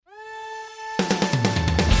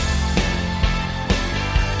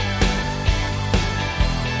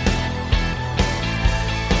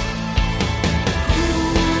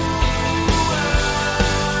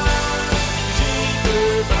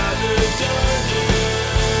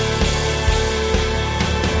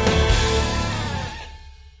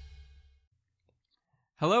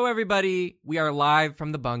Hello, everybody. We are live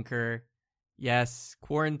from the bunker. Yes,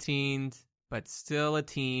 quarantined, but still a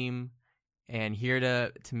team, and here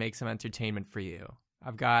to make some entertainment for you.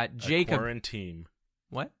 I've got Jacob. A quarantine.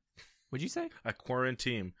 What? What'd you say? A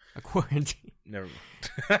quarantine. A quarantine. Never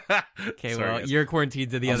mind. Okay, Sorry, well, guys. you're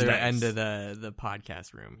quarantined to the other nice. end of the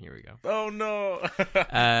podcast room. Here we go. Oh, no.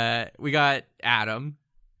 We got Adam.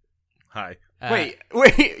 Hi. Wait,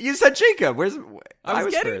 you said Jacob. I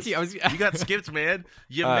was getting first. to you. You got skipped, man.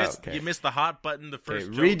 You Okay. missed the hot button the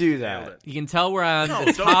first joke. redo You that. nailed it. You can tell we're on No,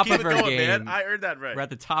 the don't top keep of it our going, game. man. I earned that right. We're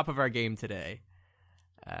at the top of our game today.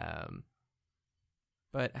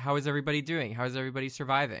 But how is everybody doing? How is everybody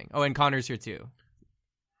surviving? Oh, and Connor's here too.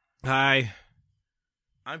 Hi.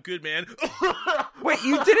 I'm good, man. Wait,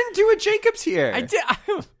 you didn't do a Jacob's here. I did.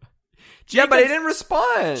 Yeah, but I didn't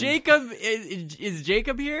respond. Jacob is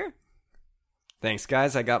Jacob here? Thanks,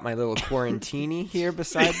 guys. I got my little quarantini here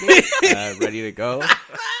beside me, ready to go.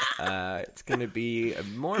 It's going to be a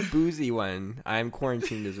more boozy one. I'm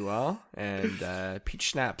quarantined as well, and peach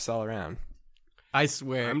schnapps all around. I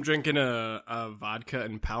swear. I'm drinking a vodka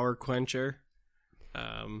and power quencher.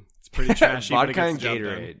 It's pretty trashy, but it Vodka gets and the job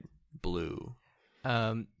done. Gatorade. Blue.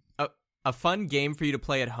 A fun game for you to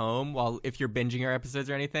play at home while if you're binging our episodes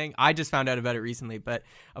or anything. I just found out about it recently, but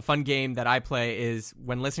a fun game that I play is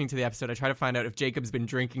when listening to the episode, I try to find out if Jacob's been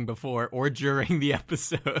drinking before or during the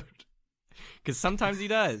episode. Because sometimes he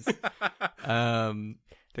does. The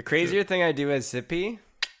crazier thing I do as Zippy,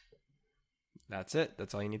 that's it.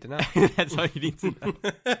 That's all you need to know. That's all you need to know.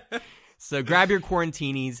 So grab your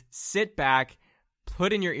quarantinis, sit back,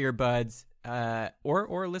 put in your earbuds,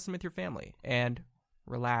 or listen with your family, and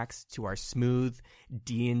relax to our smooth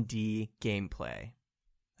D&D gameplay.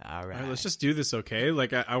 All right. All right, let's just do this, okay?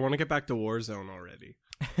 Like, I want to get back to Warzone already.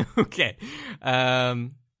 Okay.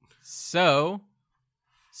 So,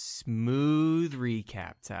 smooth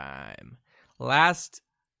recap time. Last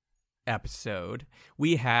episode,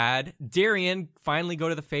 we had Darian finally go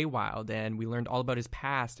to the Feywild, and we learned all about his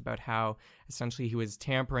past, about how essentially he was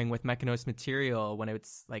tampering with Mechanos material when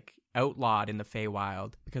it's like outlawed in the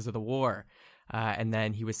Feywild because of the war. And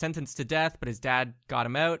then he was sentenced to death, but his dad got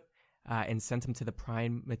him out and sent him to the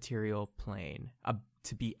prime material plane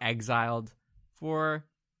to be exiled for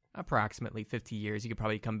approximately 50 years. He could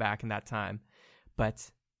probably come back in that time.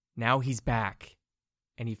 But now he's back,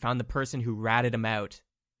 and he found the person who ratted him out,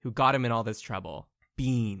 who got him in all this trouble.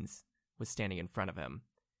 Beans was standing in front of him.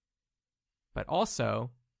 But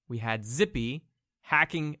also, we had Zippy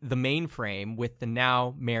hacking the mainframe with the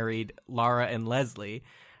now married Lara and Leslie,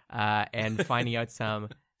 and finding out some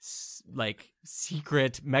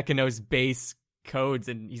secret Mechanos base codes,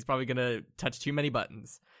 and he's probably gonna touch too many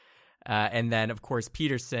buttons. And then of course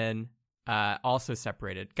Peterson also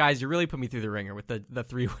separated. Guys, you really put me through the ringer with the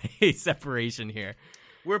three-way separation here.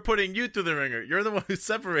 We're putting you through the ringer. You're the one who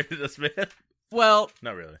separated us, man. Well,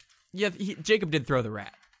 Not really. yeah, Jacob did throw the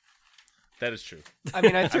rat. That is true. I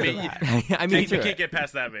mean, I threw the rat. I mean, You can't get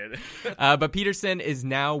past that, man. but Peterson is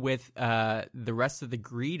now with the rest of the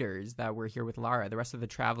greeters that were here with Lara, the rest of the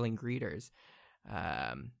traveling greeters.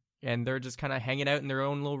 And they're just kind of hanging out in their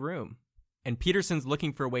own little room. And Peterson's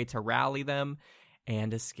looking for a way to rally them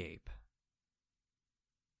and escape.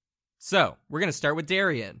 So, we're going to start with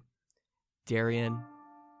Darian. Darian,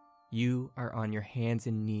 you are on your hands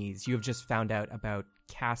and knees. You have just found out about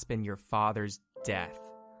Caspin, your father's death.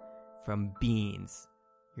 From Beans,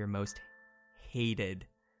 your most hated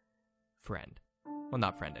friend. Well,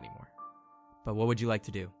 not friend anymore. But what would you like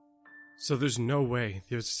to do? So there's no way.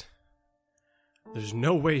 There's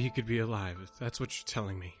no way he could be alive, if that's what you're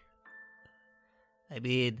telling me. I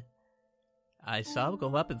mean, I saw him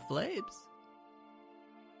go up in flames.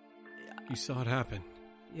 You saw it happen.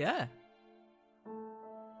 Yeah.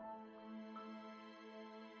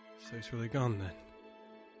 So he's really gone then.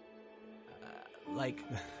 Like,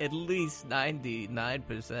 at least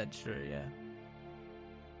 99% sure, yeah.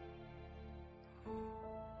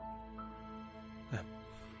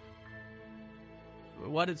 For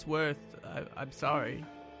what it's worth, I'm sorry.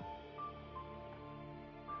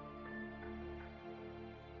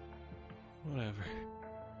 Whatever.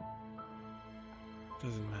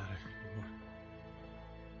 Doesn't matter anymore.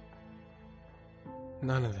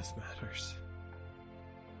 None of this matters.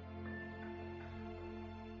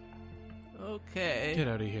 Okay. Get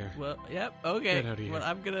out of here. Well, yep, okay. Get outta here. Well,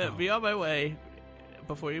 I'm gonna Oh. be on my way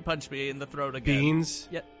before you punch me in the throat again. Beans?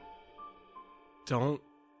 Yep. Don't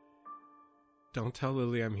tell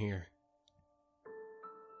Lily I'm here.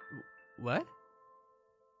 What?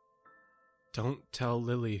 Don't tell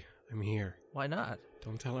Lily I'm here. Why not?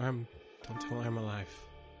 Don't tell her I'm alive.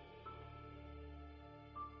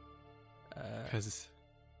 Because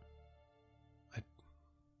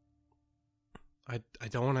I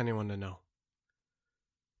don't want anyone to know.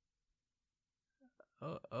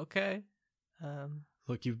 Oh, okay.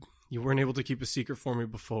 Look, you weren't able to keep a secret for me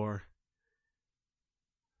before.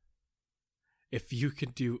 If you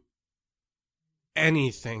could do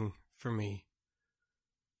anything for me,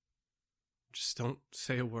 just don't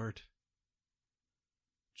say a word.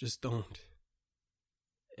 Just don't.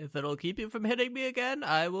 If it'll keep you from hitting me again,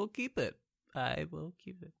 I will keep it. I will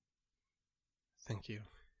keep it. Thank you.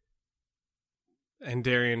 And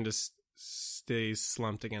Darian just stays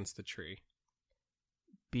slumped against the tree.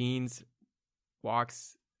 Beans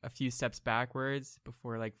walks a few steps backwards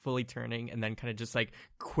before like fully turning, and then kind of just like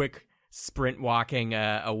quick sprint walking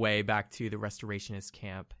away back to the restorationist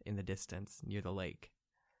camp in the distance near the lake.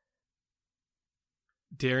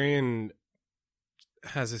 Darian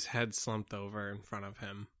has his head slumped over in front of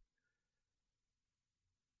him,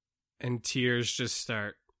 and tears just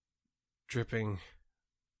start dripping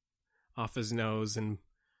off his nose and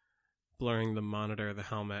blurring the monitor of the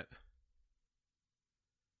helmet.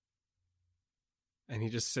 And he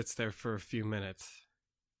just sits there for a few minutes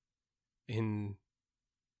in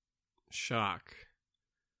shock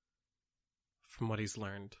from what he's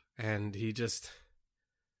learned. And he just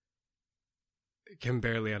can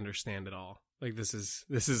barely understand it all. Like, this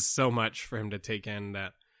is so much for him to take in,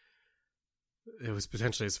 that it was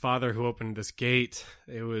potentially his father who opened this gate.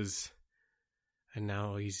 And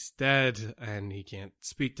now he's dead, and he can't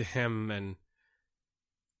speak to him,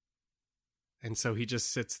 and so he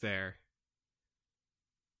just sits there.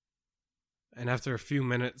 And after a few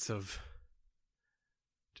minutes of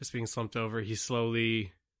just being slumped over, he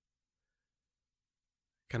slowly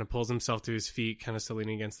kind of pulls himself to his feet, kind of still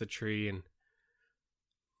leaning against the tree, and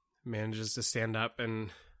manages to stand up and,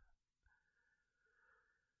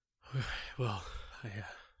 well, I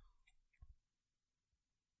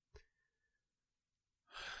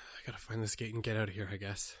gotta find this gate and get out of here, I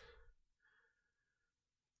guess.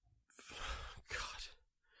 God.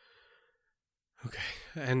 Okay,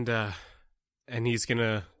 and he's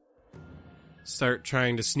gonna start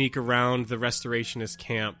trying to sneak around the restorationist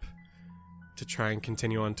camp to try and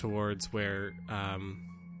continue on towards where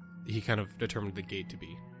he kind of determined the gate to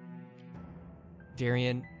be.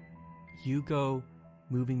 Darian, you go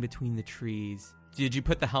moving between the trees. Did you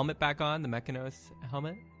put the helmet back on, the Mechanos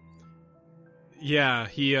helmet? Yeah,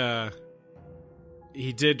 he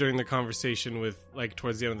did during the conversation with, like,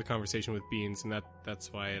 towards the end of the conversation with Beans, and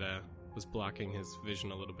that's why it was blocking his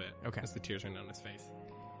vision a little bit. Okay. As the tears ran down his face.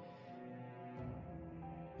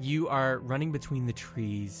 You are running between the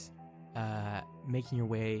trees, making your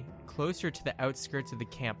way closer to the outskirts of the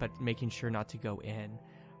camp, but making sure not to go in.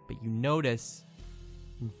 But you notice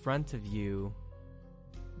in front of you,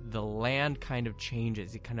 the land kind of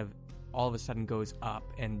changes. It kind of all of a sudden goes up,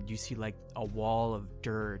 and you see like a wall of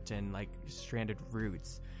dirt and like stranded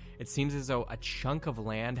roots. It seems as though a chunk of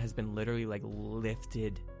land has been literally like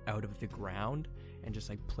lifted out of the ground and just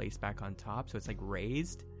like placed back on top. So it's like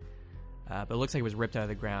raised, but it looks like it was ripped out of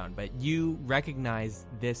the ground. But you recognize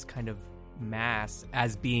this kind of mass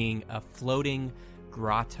as being a floating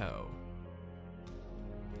grotto.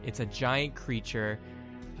 It's a giant creature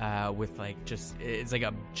with like it's like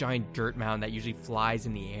a giant dirt mound that usually flies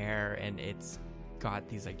in the air, and it's got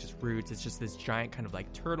these like just roots. It's just this giant kind of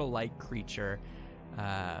like turtle-like creature,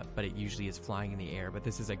 but it usually is flying in the air. But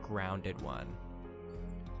this is a grounded one.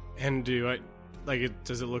 And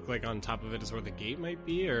does it look like on top of it is where the gate might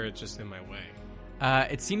be, or it's just in my way?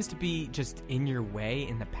 It seems to be just in your way,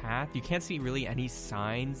 in the path. You can't see really any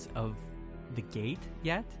signs of the gate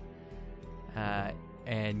yet,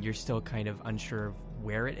 and you're still kind of unsure of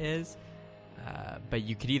where it is. But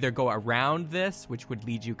you could either go around this, which would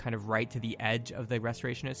lead you kind of right to the edge of the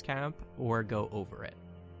restorationist camp, or go over it.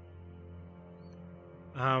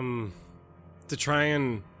 To try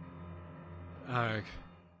and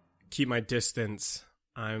keep my distance,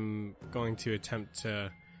 I'm going to attempt to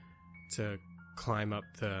climb up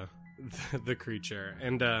the creature.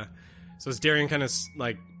 And so as Darian kind of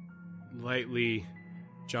like lightly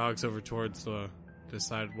jogs over towards the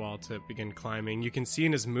side wall to begin climbing, you can see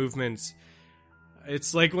in his movements,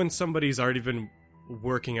 it's like when somebody's already been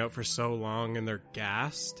working out for so long and they're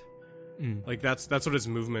gassed. Like that's what his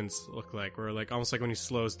movements look like, or like almost like when he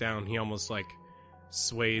slows down, he almost like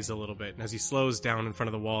sways a little bit, and as he slows down in front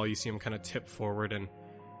of the wall, you see him kind of tip forward and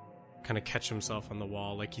kind of catch himself on the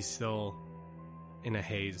wall like he's still in a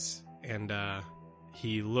haze. And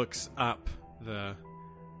he looks up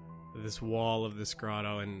this wall of this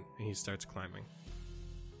grotto, and he starts climbing.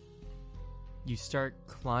 You start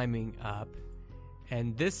climbing up,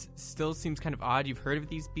 And this still seems kind of odd. You've heard of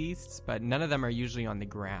these beasts, but none of them are usually on the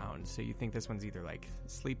ground. So you think this one's either like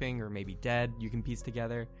sleeping or maybe dead. You can piece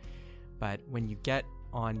together. But when you get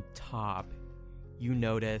on top, you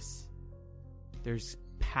notice there's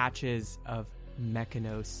patches of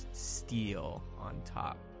Mechanos steel on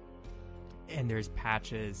top. And there's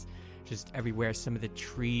patches just everywhere. Some of the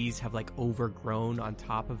trees have like overgrown on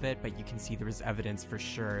top of it, but you can see there was evidence for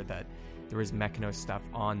sure that there was Mechanos stuff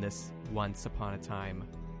on this once upon a time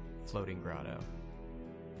floating grotto.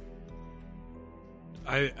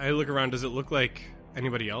 I look around. Does it look like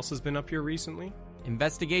anybody else has been up here recently?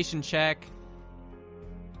 Investigation check.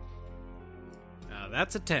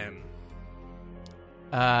 That's a 10.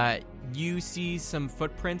 You see some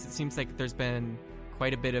footprints. It seems like there's been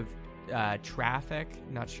quite a bit of traffic.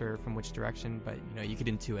 Not sure from which direction, but you could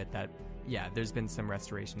intuit that, yeah, there's been some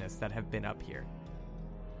restorationists that have been up here.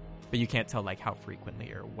 But you can't tell like how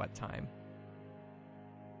frequently or what time.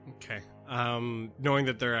 Okay. Knowing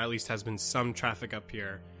that there at least has been some traffic up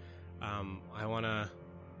here, I want to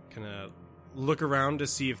kind of look around to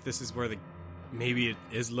see if this is where maybe it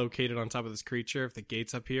is located on top of this creature, if the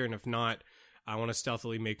gate's up here, and if not, I want to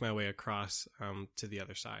stealthily make my way across to the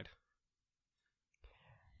other side.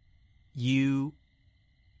 You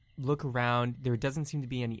look around. There doesn't seem to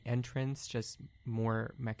be any entrance, just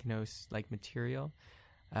more Mechanos-like material.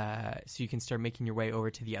 So you can start making your way over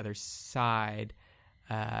to the other side.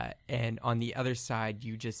 And on the other side,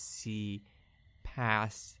 you just see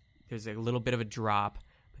past. There's a little bit of a drop,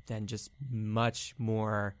 but then just much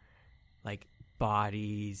more like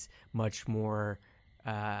bodies, much more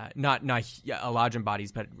not Eladrin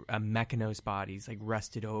bodies, but Mechanos bodies, like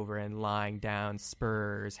rusted over and lying down,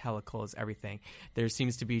 spurs, helicals, everything. There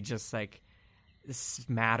seems to be just like a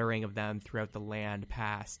smattering of them throughout the land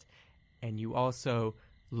past. And you also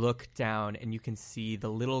look down and you can see the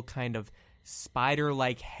little kind of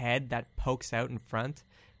spider-like head that pokes out in front.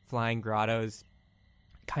 Flying grottos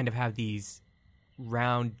kind of have these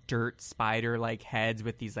round dirt spider-like heads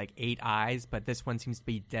with these like 8 eyes, but this one seems to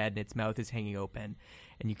be dead and its mouth is hanging open,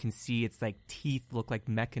 and you can see its like teeth look like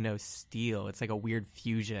Mechanos steel. It's like a weird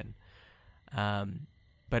fusion.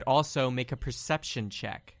 But also make a perception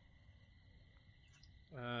check.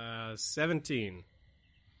 17.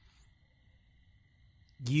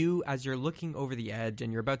 You, as you're looking over the edge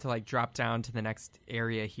and you're about to like drop down to the next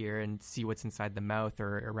area here and see what's inside the mouth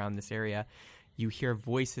or around this area, you hear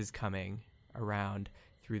voices coming around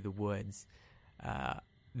through the woods.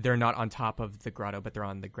 They're not on top of the grotto, but they're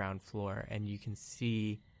on the ground floor, and you can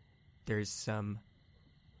see there's some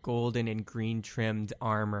golden and green trimmed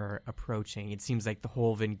armor approaching. It seems like the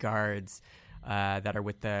Holven guards that are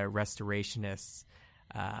with the restorationists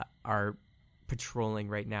are patrolling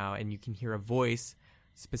right now, and you can hear a voice,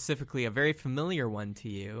 specifically a very familiar one to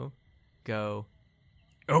you, go,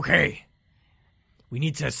 "Okay, we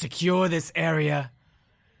need to secure this area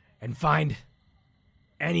and find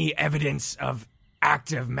any evidence of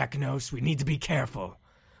active Mechanos. We need to be careful.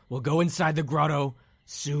 We'll go inside the grotto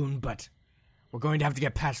soon, but we're going to have to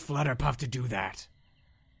get past Flutterpuff to do that.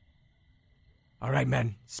 All right,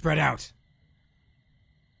 men, spread out."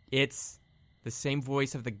 It's the same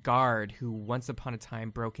voice of the guard who once upon a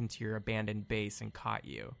time broke into your abandoned base and caught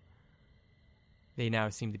you. They now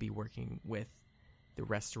seem to be working with the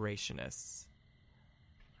restorationists.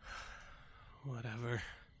 Whatever.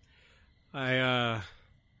 I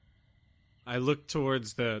look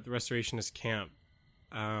towards the restorationist camp,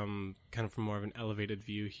 kind of from more of an elevated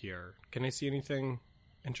view here. Can I see anything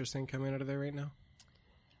interesting coming out of there right now?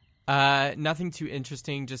 Nothing too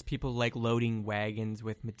interesting, just people like loading wagons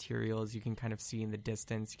with materials you can kind of see in the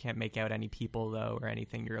distance. You can't make out any people, though, or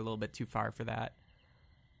anything. You're a little bit too far for that.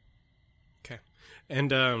 Okay.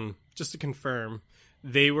 And just to confirm,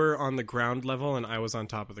 they were on the ground level and I was on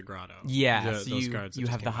top of the grotto. Yeah, those so guards you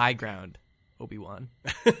have the high ground, Obi-Wan.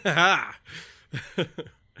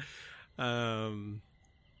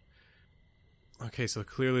 Okay, so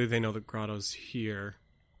clearly they know the grotto's here,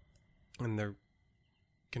 and they're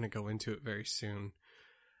going to go into it very soon.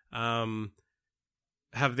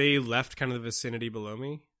 Have they left kind of the vicinity below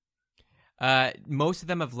me? Most of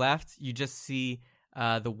them have left. You just see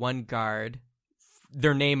the one guard.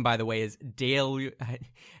 Their name, by the way, is Dale.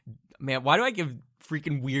 Man, why do I give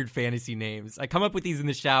freaking weird fantasy names? I come up with these in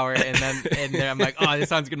the shower, and then I'm like, oh, this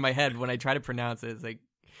sounds good in my head. When I try to pronounce it, it's like,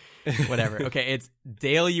 whatever. Okay, it's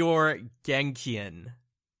Daleyor Genkian,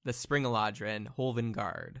 the Spring Eladrin, Holven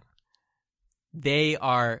Guard. They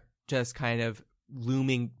are just kind of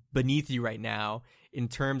looming beneath you right now in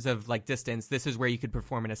terms of like distance. This is where you could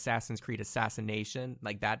perform an Assassin's Creed assassination,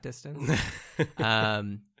 like that distance.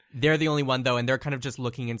 They're the only one, though, and they're kind of just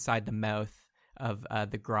looking inside the mouth of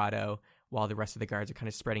the grotto, while the rest of the guards are kind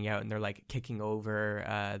of spreading out, and they're like kicking over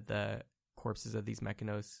the corpses of these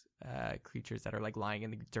Mechanos creatures that are like lying in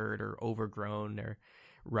the dirt or overgrown or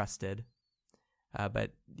rusted.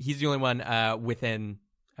 But he's the only one within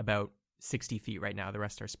about 60 feet right now. The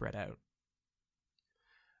rest are spread out.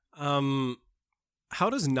 How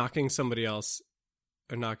does knocking somebody else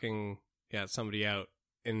or knocking somebody out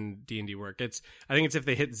in D&D work? I think it's if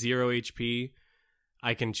they hit 0 HP,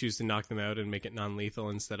 I can choose to knock them out and make it non-lethal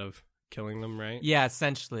instead of killing them, right? Yeah,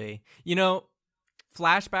 essentially. You know,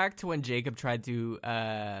 flashback to when Jacob tried to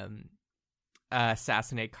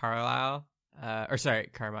assassinate Carmine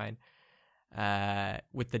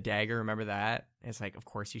with the dagger. Remember that? It's like, of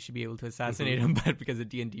course you should be able to assassinate him, but because of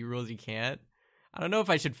D&D rules, you can't. I don't know if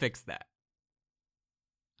I should fix that.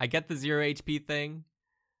 I get the 0 HP thing.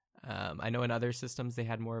 I know in other systems they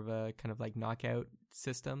had more of a kind of like knockout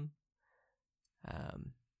system.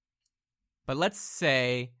 But let's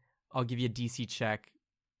say I'll give you a DC check,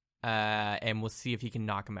 and we'll see if you can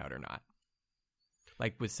knock him out or not.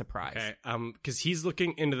 Like with surprise. Okay. Because he's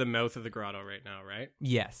looking into the mouth of the grotto right now, right?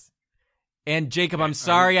 Yes. And Jacob, I'm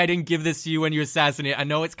sorry I didn't give this to you when you assassinate. I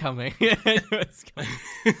know it's coming. I know it's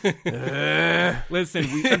coming.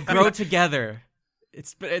 Listen, we grow together.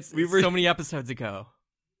 It's so many episodes ago.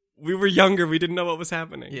 We were younger. We didn't know what was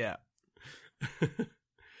happening. Yeah.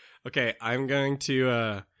 Okay, I'm going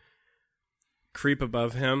to creep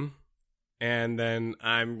above him, and then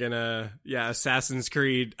I'm gonna Assassin's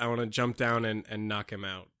Creed. I want to jump down and knock him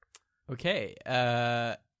out. Okay.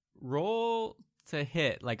 Roll to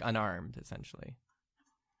hit, like unarmed, essentially.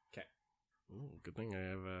 Okay. Good thing I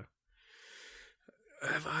have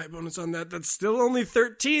a high bonus on that. That's still only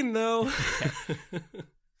 13, though.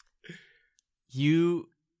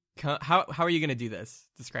 How are you gonna do this?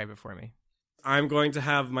 Describe it for me. I'm going to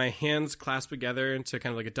have my hands clasped together into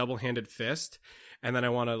kind of like a double-handed fist, and then I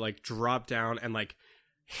want to like drop down and like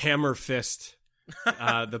hammer fist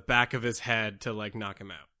the back of his head to like knock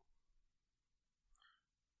him out.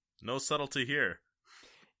 No subtlety here.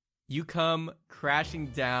 You come crashing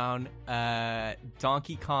down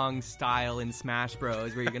Donkey Kong style in Smash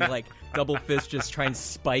Bros, where you're gonna like double fist just try and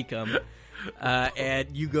spike him,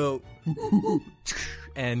 and you go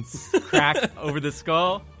and crack over the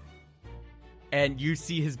skull. And you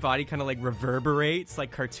see his body kind of like reverberates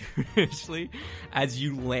like cartoonishly as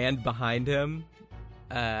you land behind him,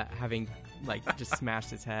 having like just smashed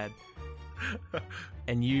his head.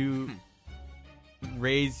 And you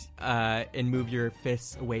raise and move your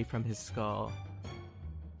fists away from his skull.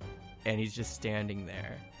 And he's just standing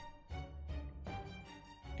there.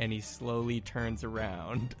 And he slowly turns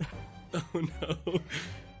around. Oh no.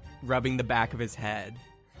 Rubbing the back of his head.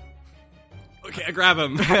 Okay, I grab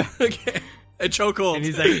him. Okay. A chokehold. And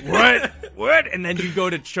he's like, what? What? And then you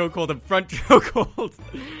go to chokehold, a front chokehold.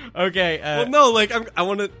 Okay. Well, no, like I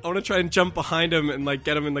want to try and jump behind him and like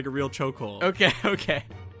get him in like a real chokehold. Okay. Okay.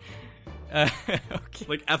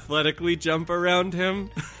 Like athletically jump around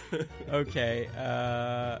him. Okay.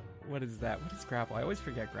 What is that? What is grapple? I always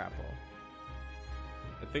forget grapple.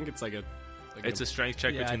 I think it's like it's a strength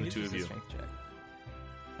check between the two of you. Strength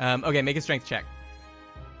check. Okay, make a strength check.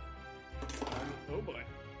 Oh boy.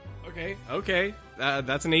 Okay.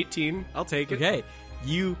 That's an 18. I'll take it. Okay.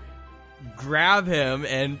 You grab him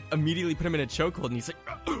and immediately put him in a chokehold, and he's like,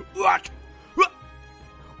 what?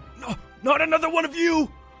 No, not another one of you!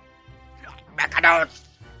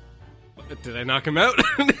 Did I knock him out?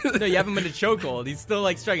 No, you have him in a chokehold. He's still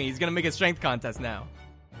like struggling. He's gonna make a strength contest now.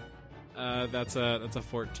 That's a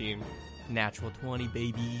 14. Natural 20,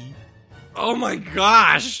 baby. Oh my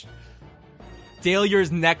gosh! Dahlia's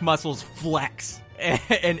neck muscles flex.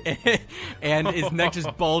 And his neck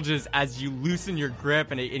just bulges as you loosen your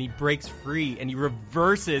grip, and he breaks free, and he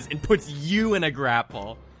reverses and puts you in a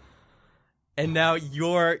grapple. And now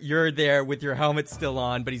you're there with your helmet still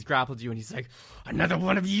on, but he's grappled you, and he's like, another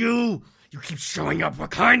one of you! You keep showing up.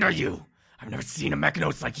 What kind are you? I've never seen a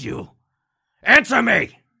Mechanos like you. Answer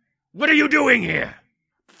me! What are you doing here?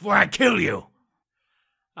 Before I kill you.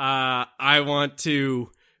 I want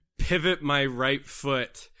to pivot my right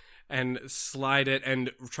foot and slide it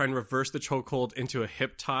and try and reverse the chokehold into a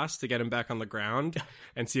hip toss to get him back on the ground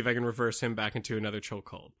and see if I can reverse him back into another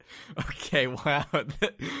chokehold. Okay, wow.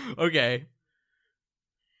 Okay.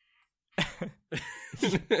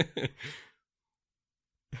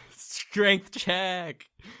 Strength check.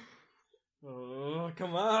 Oh,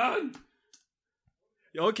 come on.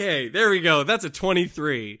 Okay, there we go. That's a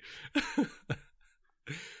 23.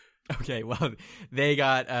 Okay, well, they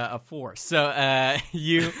got a 4. So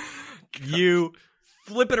you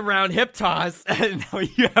flip it around, hip toss, and now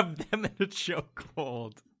you have them in a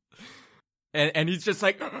chokehold. And he's just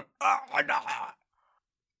like,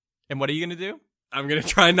 and what are you going to do? I'm going to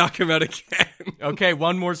try and knock him out again. Okay,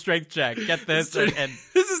 one more strength check. Get this. And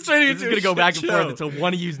this is turning this is into going to go back and show. forth until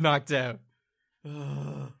one of you's knocked out.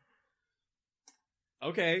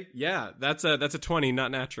 Okay, yeah, that's a 20,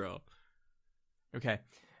 not natural. Okay.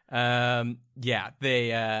 Yeah,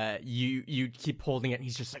 they you keep holding it and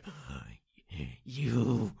he's just like,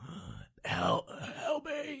 you help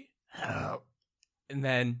me. Help. And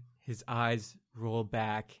then his eyes roll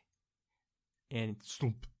back and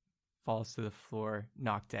sloop, falls to the floor,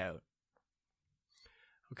 knocked out.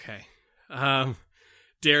 Okay.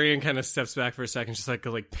 Darian kind of steps back for a second, just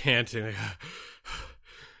like panting.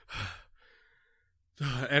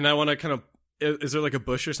 And I want to kind of, is there like a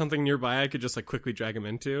bush or something nearby I could just like quickly drag him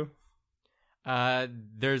into?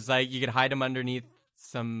 There's like, you could hide him underneath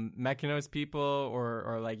some Mechanos people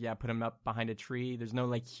or like, yeah, put him up behind a tree. There's no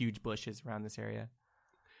like huge bushes around this area.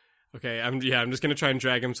 Okay, I'm just going to try and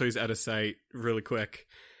drag him so he's out of sight really quick.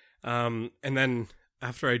 And then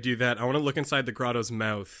after I do that, I want to look inside the grotto's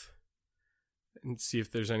mouth and see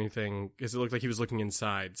if there's anything, because it looked like he was looking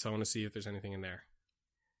inside, so I want to see if there's anything in there.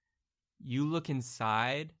 You look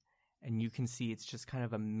inside and you can see it's just kind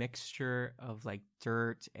of a mixture of like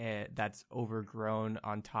dirt that's overgrown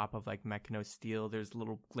on top of like Mechanos steel. There's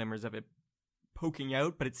little glimmers of it poking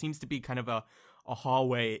out, but it seems to be kind of a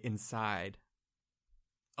hallway inside.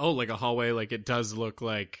 Oh, like a hallway, like it does look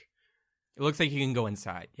like... It looks like you can go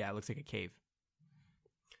inside. Yeah, it looks like a cave.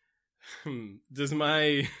 Does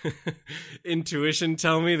my intuition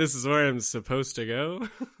tell me this is where I'm supposed to go?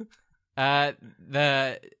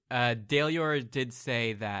 The Dalior did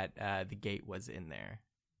say that the gate was in there.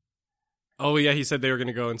 Oh yeah, he said they were going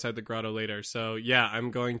to go inside the grotto later. So yeah, I'm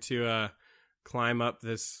going to climb up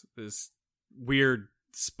this weird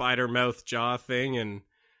spider mouth jaw thing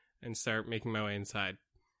and start making my way inside.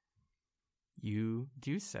 You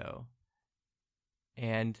do so.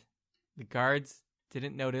 And the guards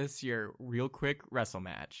didn't notice your real quick wrestle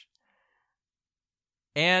match.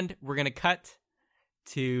 And we're going to cut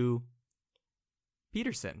to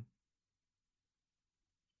Peterson.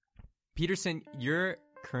 Peterson, you're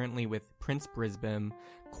currently with Prince Brisbane,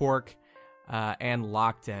 Cork, and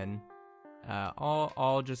Lockton.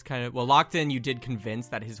 All just kind of... Well, Lockton, you did convince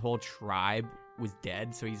that his whole tribe was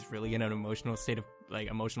dead, so he's really in an emotional state of, like,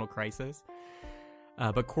 emotional crisis.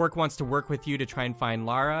 But Cork wants to work with you to try and find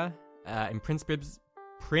Lara. And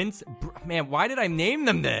man, why did I name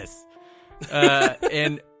them this?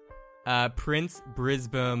 And Prince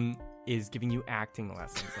Brisbane is giving you acting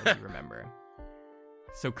lessons, as you remember.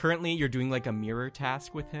 So currently you're doing like a mirror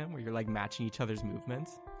task with him where you're like matching each other's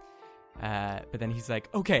movements. But then he's like,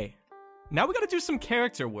 okay, now we got to do some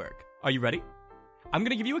character work. Are you ready? I'm going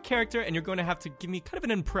to give you a character and you're going to have to give me kind of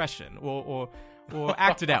an impression or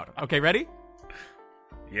act it out. Okay, ready?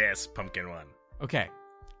 Yes, Pumpkin One. Okay,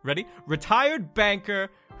 ready? Retired banker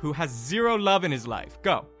who has zero love in his life.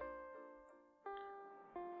 Go.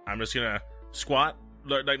 I'm just gonna squat,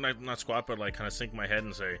 like not squat, but like kind of sink my head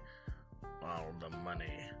and say, "All the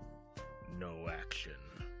money, no action."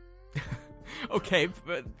 Okay,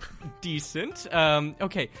 but decent.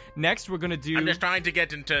 Okay, next we're gonna do... I'm just trying to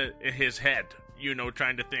get into his head,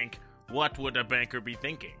 trying to think, what would a banker be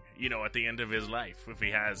thinking, at the end of his life, if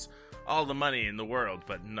he has all the money in the world,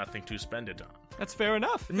 but nothing to spend it on. That's fair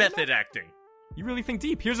enough. Method acting. You really think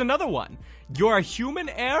deep. Here's another one. You're a human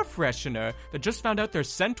air freshener that just found out their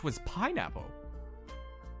scent was pineapple.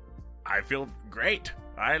 I feel great.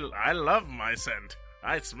 I love my scent.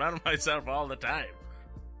 I smell myself all the time.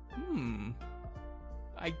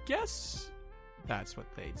 I guess that's what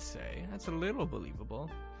they'd say. That's a little believable.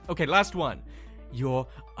 Okay, last one. You're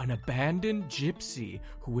an abandoned gypsy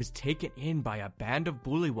who was taken in by a band of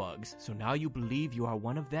bullywugs, so now you believe you are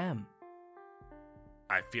one of them.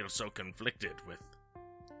 I feel so conflicted with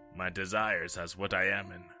my desires as what I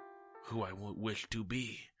am and who I wish to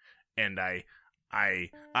be. And I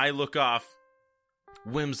look off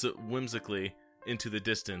whimsically into the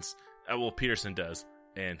distance. Well, Peterson does,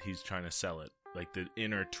 and he's trying to sell it, like the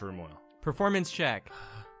inner turmoil. Performance check.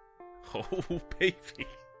 Oh, baby.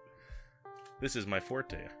 This is my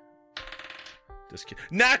forte. Just kidding.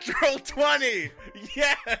 Natural 20!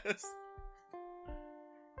 Yes!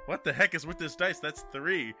 What the heck is with this dice? That's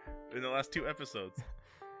 3 in the last 2 episodes.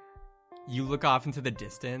 You look off into the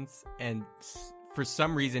distance, and for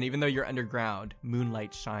some reason, even though you're underground,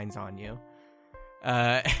 moonlight shines on you.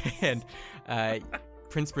 And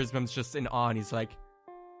Prince Brisbane's just in awe, and he's like,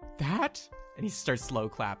 that? And he starts slow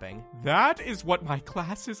clapping. That is what my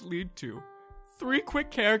classes lead to. 3 quick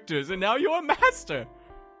characters, and now you're a master.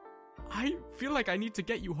 I feel like I need to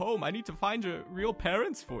get you home. I need to find your real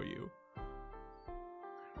parents for you.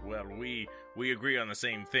 Well, we agree on the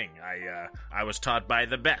same thing. I was taught by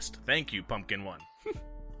the best. Thank you, Pumpkin One.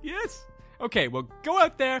 Yes. Okay, well, go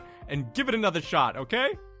out there and give it another shot,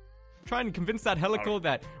 okay? Try and convince that helical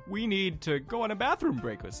that we need to go on a bathroom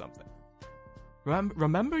break or something.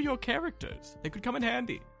 Remember your characters. They could come in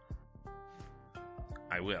handy.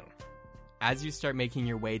 I will. As you start making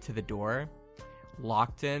your way to the door,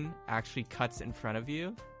 Lockton actually cuts in front of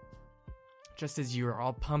you. Just as you are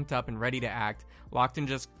all pumped up and ready to act, Lockton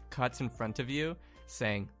just cuts in front of you,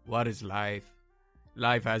 saying, "What is life?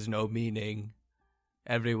 Life has no meaning.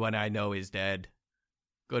 Everyone I know is dead.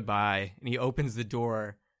 Goodbye." And he opens the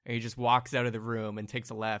door, and he just walks out of the room and takes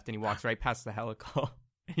a left, and he walks right past the helical.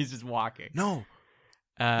 He's just walking. No.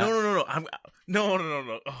 No.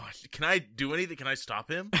 No. Oh, can I do anything? Can I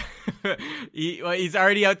stop him? He's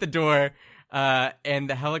already out the door, and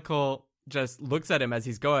the helical just looks at him as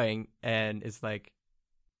he's going and is like,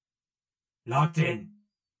 "Lockton,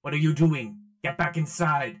 what are you doing? Get back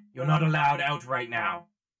inside. You're not allowed out right now."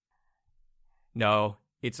 "No,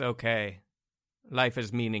 it's okay. Life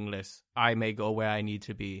is meaningless. I may go where I need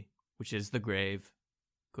to be, which is the grave.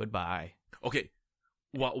 Goodbye." Okay.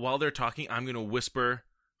 While they're talking, I'm gonna whisper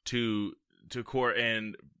to Core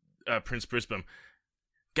and Prince Brisbane,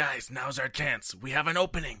 "Guys, now's our chance. We have an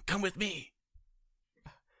opening. Come with me."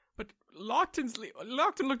 But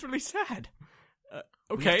Lockton looked really sad.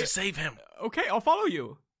 We Okay. have to save him. Okay, I'll follow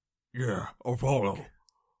you. Yeah, I'll follow.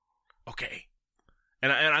 Okay.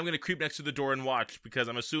 And I'm going to creep next to the door and watch, because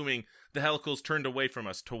I'm assuming the helical's turned away from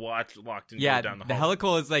us to watch Lockton Yeah, go down the the hall.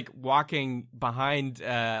 helical is like walking behind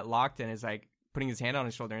Lockton, is like putting his hand on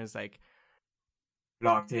his shoulder and is like,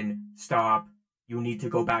 Lockton, stop. You need to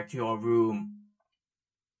go back to your room.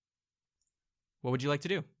 "What would you like to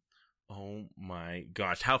do?" Oh my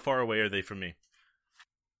gosh. How far away are they from me?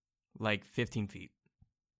 Like 15 feet.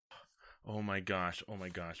 Oh my gosh.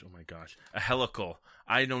 A helical.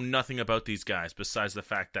 I know nothing about these guys besides the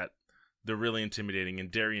fact that they're really intimidating,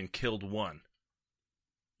 and Darian killed one.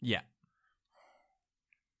 Yeah.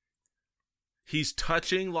 He's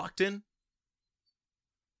touching Lockton?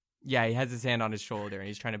 Yeah, he has his hand on his shoulder and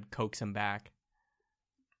he's trying to coax him back.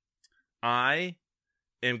 I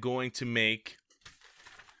am going to make...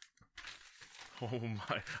 Oh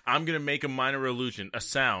my... I'm going to make a minor illusion, a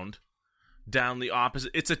sound, down the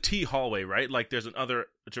opposite... It's a T hallway, right? Like there's another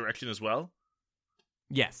direction as well?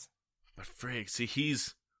 Yes. But frig, see,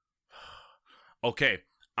 he's... Okay,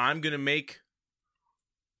 I'm going to make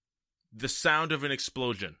the sound of an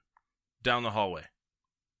explosion down the hallway.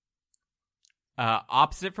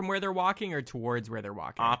 Opposite from where they're walking or towards where they're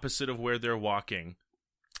walking? Opposite of where they're walking.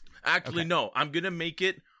 Actually, Okay. no. I'm going to make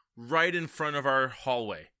it right in front of our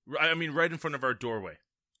hallway. I mean, right in front of our doorway.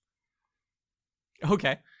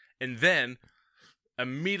 Okay. And then,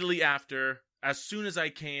 immediately after, as soon as I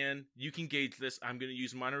can, you can gauge this, I'm going to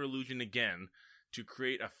use minor illusion again to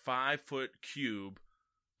create a 5-foot cube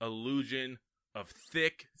illusion of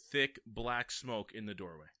thick black smoke in the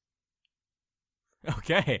doorway.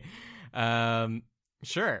 Okay.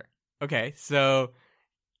 Sure. Okay, so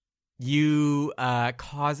you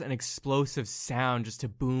cause an explosive sound just to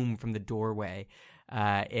boom from the doorway,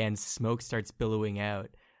 and smoke starts billowing out.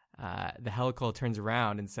 The helical turns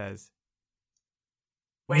around and says,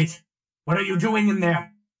 Wait, what are you doing in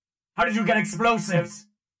there? How did you get explosives?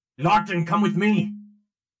 Lockton, come with me.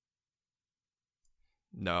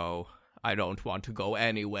 "No, I don't want to go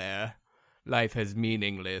anywhere. Life is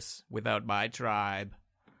meaningless without my tribe."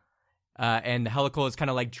 And the helical is kind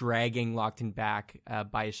of like dragging Lockton back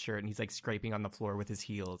by his shirt, and he's like scraping on the floor with his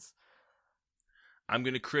heels. I'm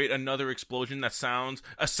going to create another explosion that sounds...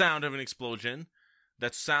 A sound of an explosion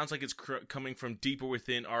that sounds like it's coming from deeper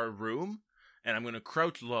within our room. And I'm going to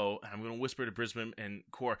crouch low, and I'm going to whisper to Brisbane and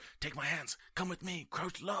Core, "Take my hands. Come with me.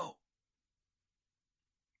 Crouch low."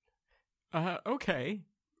 Okay.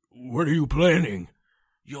 What are you planning?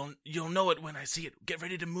 You'll know it when I see it. Get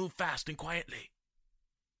ready to move fast and quietly.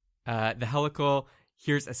 The helical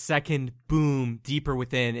hears a second boom deeper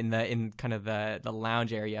within in kind of the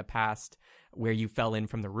lounge area past where you fell in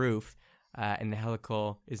from the roof, and the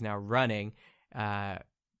helical is now running,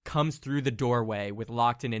 comes through the doorway with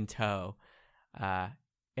Lockton in tow,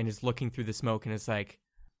 and is looking through the smoke and is like,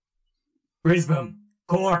 Brisbane,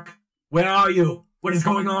 Cork, where are you? What is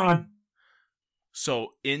going on?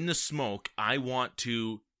 So, in the smoke, I want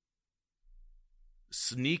to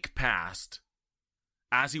sneak past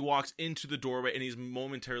as he walks into the doorway and he's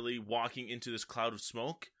momentarily walking into this cloud of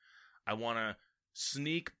smoke. I want to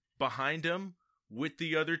sneak behind him with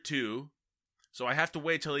the other two. So I have to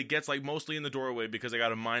wait till he gets like mostly in the doorway because I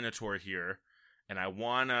got a Minotaur here. And I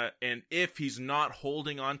want to, and if he's not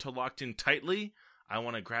holding on to Lockton tightly, I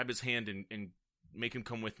want to grab his hand and make him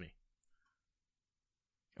come with me.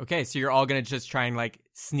 Okay, so you're all gonna just try and like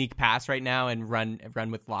sneak past right now and run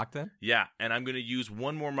with Lockton? Yeah, and I'm going to use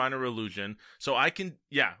one more minor illusion so I can,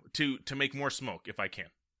 to make more smoke if I can.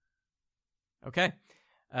 Okay.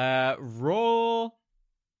 Roll.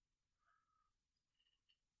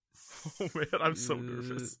 Oh man, I'm so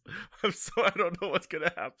nervous. I don't know what's going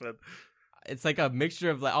to happen. It's like a mixture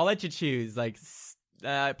of like, I'll let you choose. Like,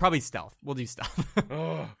 probably stealth. We'll do stealth.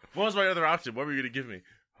 Oh, what was my other option? What were you going to give me?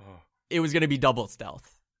 Oh. It was gonna be double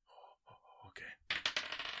stealth. Okay.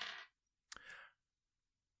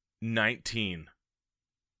 19.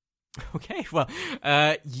 Okay, well,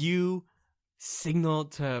 you signal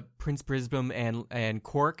to Prince Brisbane and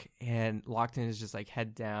Cork, and Lockton is just like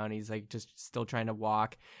head down. He's like just still trying to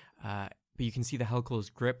walk, but you can see the Helical's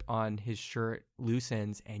grip on his shirt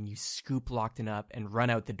loosens, and you scoop Lockton up and run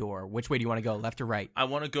out the door. Which way do you want to go, left or right? I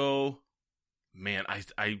want to go. Man,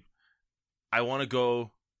 I want to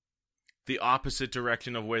go the opposite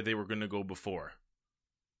direction of where they were going to go before.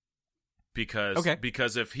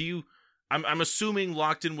 Because if he, I'm assuming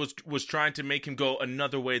Lockton was trying to make him go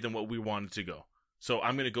another way than what we wanted to go. So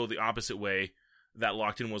I'm going to go the opposite way that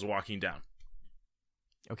Lockton was walking down.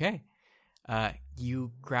 Okay.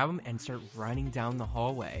 You grab him and start running down the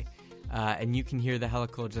hallway, and you can hear the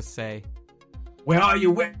Helical just say, Where are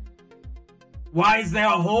you? Why is there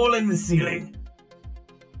a hole in the ceiling?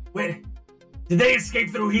 Where? Did they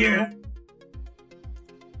escape through here?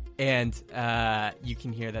 And you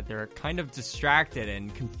can hear that they're kind of distracted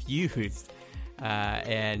and confused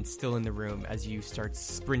and still in the room as you start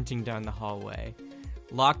sprinting down the hallway.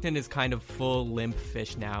 Lockton is kind of full limp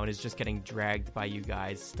fish now and is just getting dragged by you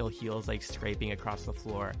guys, still heels like scraping across the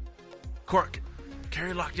floor. Cork,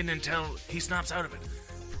 carry Lockton until he snaps out of it.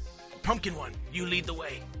 Pumpkin One, you lead the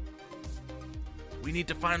way. We need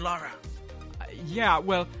to find Lara. Yeah,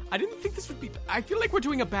 well, I didn't think this would be... I feel like we're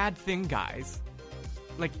doing a bad thing, guys.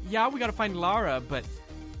 Like, yeah, we gotta find Lara, but,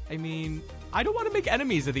 I mean, I don't want to make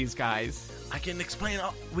enemies of these guys. We can explain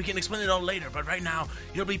it all later, but right now,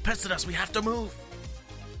 you'll be pissed at us. We have to move.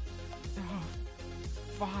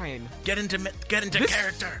 Fine. Get into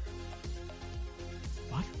character.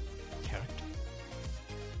 What? Character?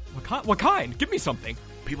 What kind? Give me something.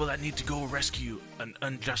 People that need to go rescue an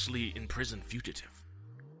unjustly imprisoned fugitive.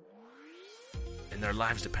 And their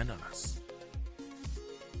lives depend on us.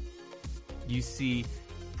 You see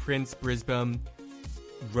Prince Brisbane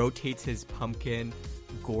rotates his pumpkin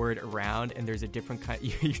gourd around, and there's a different kind.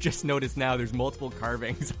 You just notice now there's multiple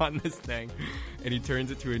carvings on this thing, and he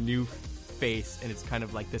turns it to a new face, and it's kind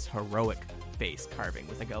of like this heroic face carving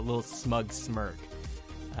with like a little smug smirk.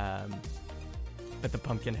 But the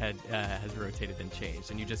pumpkin head has rotated and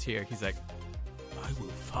changed, and you just hear he's like, I will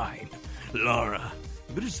find Lara.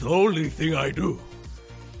 That is the only thing I do.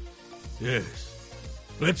 Yes.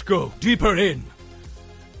 Let's go deeper in.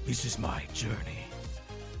 This is my journey.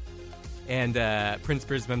 And Prince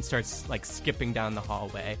Brisbane starts like skipping down the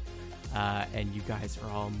hallway, and you guys are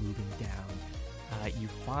all moving down. You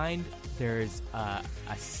find there's a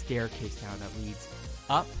staircase now that leads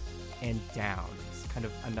up and down. It's kind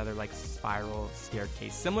of another like spiral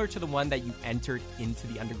staircase, similar to the one that you entered into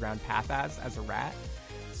the underground path as a rat.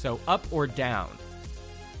 So up or down?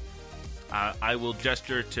 I will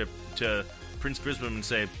gesture to Prince Brisbane and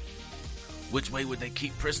say, which way would they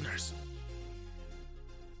keep prisoners?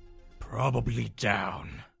 Probably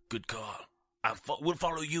down. Good call. We'll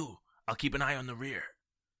follow you. I'll keep an eye on the rear.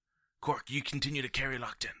 Cork, you continue to carry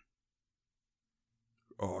Lockton.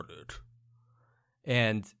 On it.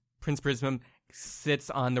 And Prince Brisbane sits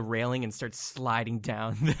on the railing and starts sliding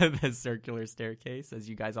down the circular staircase as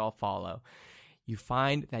you guys all follow. You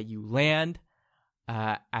find that you land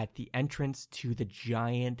at the entrance to the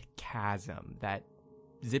giant chasm that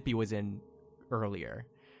Zippy was in earlier.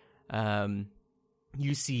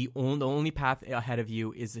 You see the only path ahead of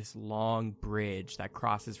you is this long bridge that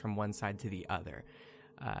crosses from one side to the other.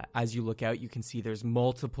 As you look out, you can see there's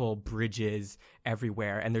multiple bridges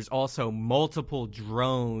everywhere, and there's also multiple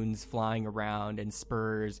drones flying around and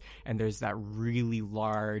spurs, and there's that really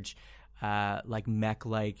large like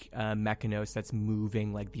mech-like Mechanos that's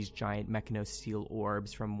moving like these giant Mechanos steel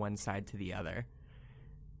orbs from one side to the other.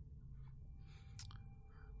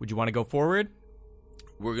 Would you want to go forward?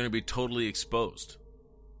 We're going to be totally exposed.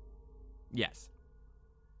 Yes.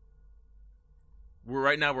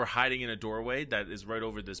 Right now we're hiding in a doorway that is right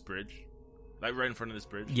over this bridge. Like right in front of this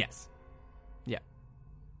bridge? Yes. Yeah.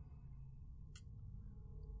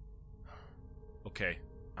 Okay.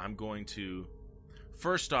 I'm going to...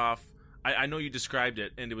 First off, I know you described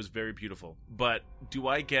it, and it was very beautiful. But do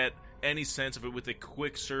I get any sense of it with a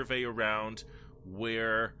quick survey around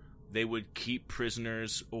where they would keep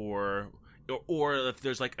prisoners, or if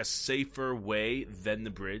there's like a safer way than the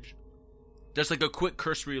bridge? Just like a quick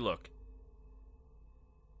cursory look.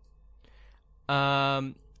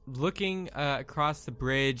 Looking across the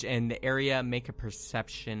bridge and the area, make a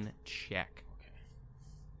perception check.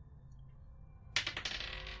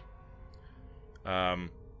 Okay.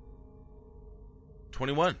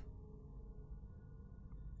 21.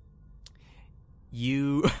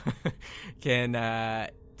 You can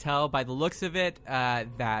tell by the looks of it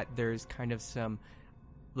that there's kind of some,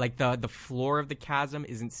 like the floor of the chasm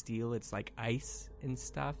isn't steel, it's like ice and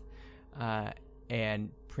stuff. And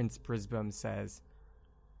Prince Brisbane says,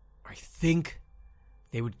 I think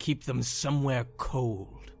they would keep them somewhere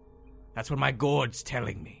cold. That's what my gourd's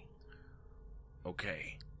telling me.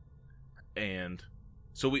 Okay. And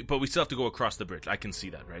so we still have to go across the bridge. I can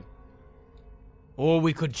see that, right? Or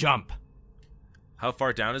we could jump. How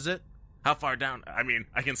far down is it? How far down? I mean,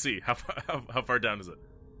 I can see. How far down is it?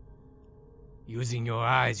 using your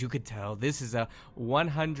eyes, you could tell this is a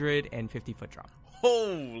 150-foot drop.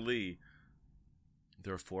 Holy.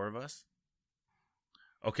 There are 4 of us?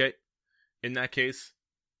 Okay. In that case,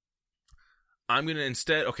 I'm going to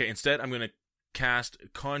instead I'm going to cast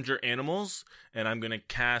Conjure Animals, and I'm going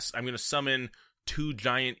to summon 2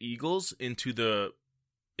 giant eagles into the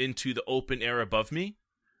open air above me.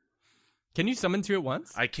 Can you summon 2 at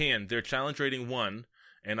once? I can. They're challenge rating 1,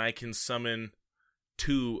 and I can summon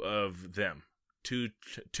 2 of them. Two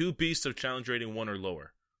beasts of challenge rating 1 or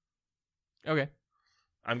lower. Okay.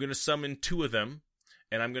 I'm going to summon 2 of them,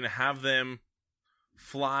 and I'm going to have them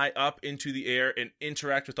fly up into the air and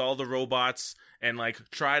interact with all the robots and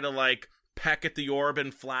try to peck at the orb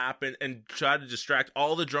and flap and try to distract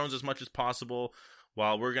all the drones as much as possible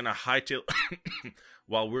while we're going to hightail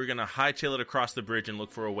it across the bridge and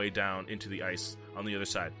look for a way down into the ice on the other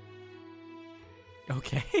side.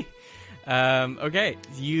 Okay. Okay.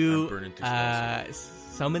 You I'm burning too slow.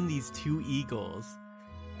 summon these 2 eagles,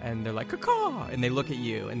 and they're like, caw, and they look at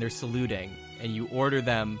you, and they're saluting, and you order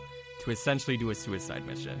them to essentially do a suicide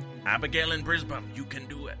mission. Abigail and Brisbane, you can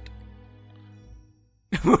do it.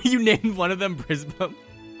 You named one of them Brisbane?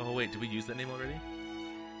 Oh, wait, did we use that name already?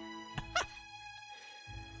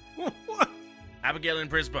 Abigail and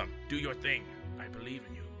Brisbane, do your thing. I believe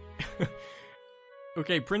in you.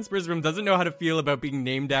 Okay, Prince Brisbane doesn't know how to feel about being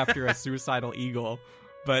named after a suicidal eagle,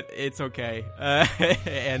 but it's okay.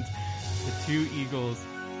 And the 2 eagles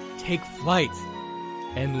take flight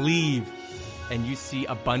and leave, and you see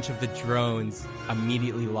a bunch of the drones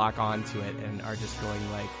immediately lock onto it and are just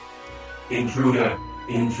going like, Intruder,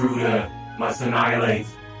 must annihilate.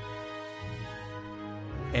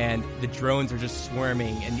 And the drones are just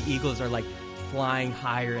swarming, and the eagles are flying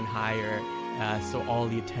higher and higher. So all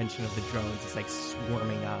the attention of the drones is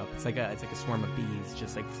swarming up. It's like a swarm of bees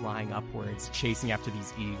just flying upwards, chasing after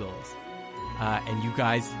these eagles. And you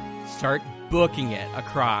guys start booking it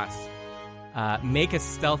across. Make a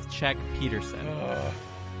stealth check, Peterson. Okay.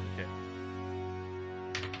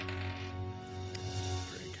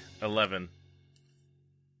 11.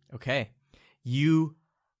 Okay. You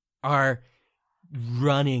are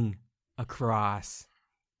running across.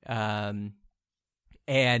 And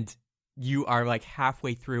you are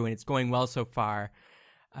halfway through, and it's going well so far.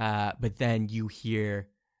 But then you hear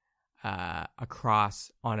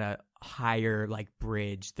across on a higher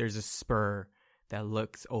bridge, there's a spur that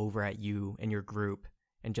looks over at you and your group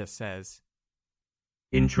and just says,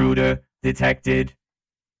 Intruder detected.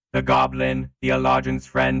 The goblin, the Eladrin's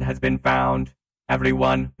friend, has been found.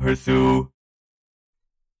 Everyone pursue.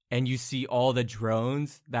 And you see all the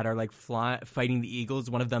drones that are fighting the eagles.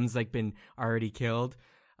 One of them's been already killed.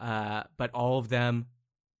 But all of them,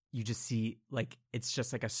 you just see it's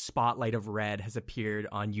just a spotlight of red has appeared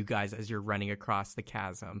on you guys as you're running across the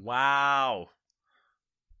chasm. Wow.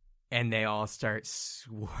 And they all start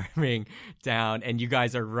swarming down, and you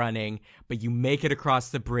guys are running, but you make it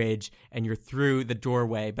across the bridge, and you're through the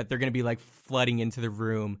doorway, but they're going to be flooding into the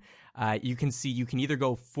room. You can either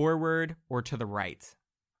go forward or to the right.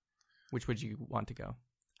 Which would you want to go?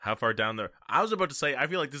 How far down there? I was about to say, I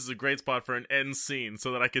feel like this is a great spot for an end scene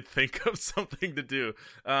so that I could think of something to do.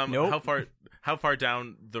 Nope. How far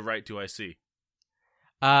down the right do I see?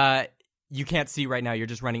 You can't see right now. You're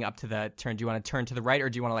just running up to the turn. Do you want to turn to the right, or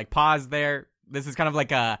do you want to pause there? This is kind of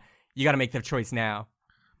you got to make the choice now.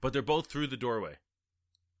 But they're both through the doorway.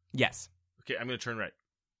 Yes. Okay, I'm going to turn right.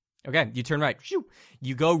 Okay, you turn right.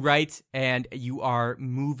 You go right, and you are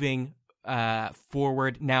moving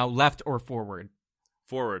forward. Now, left or forward?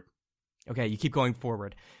 Forward. Okay, you keep going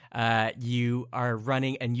forward. You are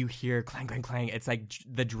running, and you hear clang, clang, clang. It's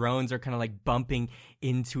the drones are kind of bumping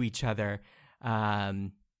into each other.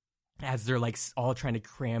 as they're like all trying to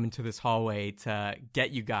cram into this hallway to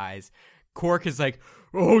get you guys. Cork is like,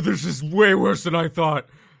 Oh, this is way worse than I thought.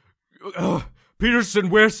 Peterson,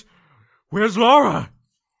 where's Laura?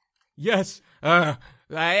 yes,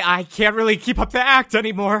 I can't really keep up the act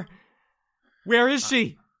anymore. Where is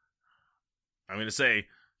she? I'm going to say,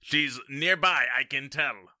 she's nearby, I can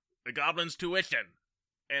tell. The goblin's tuition.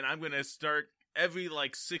 And I'm going to start every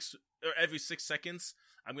 6 seconds,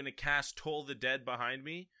 I'm going to cast Toll the Dead behind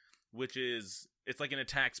me, which is, it's like an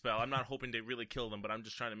attack spell. I'm not hoping to really kill them, but I'm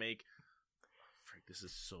just trying to make, frick, this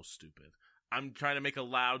is so stupid. I'm trying to make a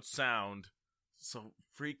loud sound so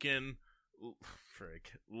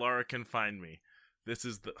Laura can find me. This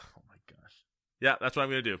is oh my gosh. Yeah, that's what I'm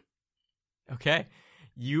going to do. Okay.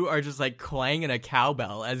 You are just like clanging a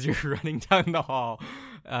cowbell as you're running down the hall.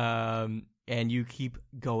 And you keep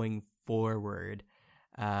going forward.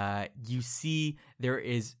 You see there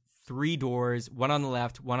is 3 doors, one on the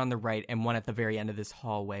left, one on the right, and one at the very end of this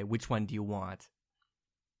hallway. Which one do you want?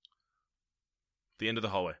 The end of the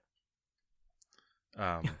hallway.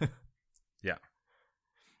 Yeah.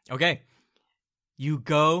 Okay. You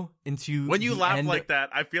go into when you the laugh end like that,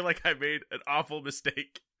 I feel like I made an awful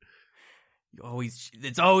mistake.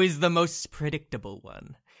 It's always the most predictable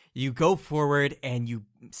one. You go forward and you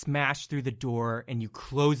smash through the door and you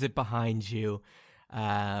close it behind you.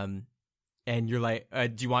 And you're like,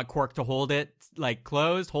 do you want Cork to hold it like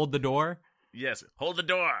closed? Hold the door? Yes, hold the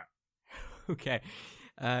door. Okay.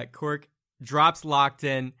 Cork drops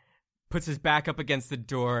Lockton, puts his back up against the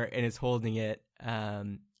door and is holding it.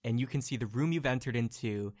 And you can see the room you've entered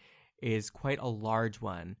into is quite a large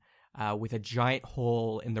one, with a giant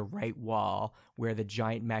hole in the right wall where the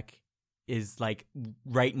giant mech is like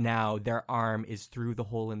right now. Their arm is through the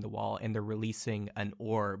hole in the wall and they're releasing an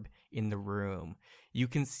orb in the room. You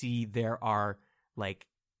can see there are like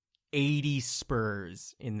 80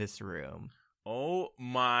 spurs in this room. Oh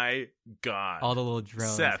my god. All the little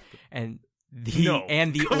drones. Seth. And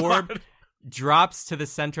the orb drops to the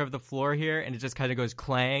center of the floor here and it just kind of goes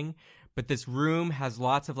clang. But this room has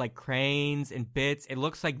lots of like cranes and bits. It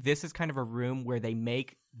looks like this is kind of a room where they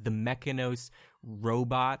make the Mechanos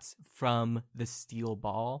robots from the steel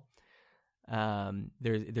ball.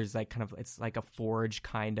 There's like kind of, it's like a forge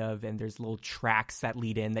kind of, and there's little tracks that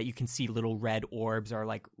lead in that you can see little red orbs are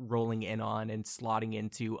like rolling in on and slotting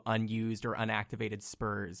into unused or unactivated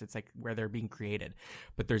spurs. It's like where they're being created.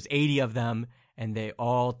 But there's 80 of them and they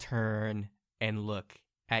all turn and look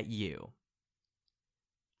at you.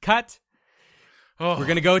 Cut. Oh. We're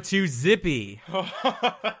going to go to Zippy.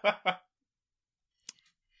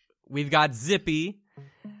 We've got Zippy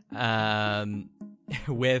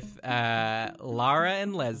with Lara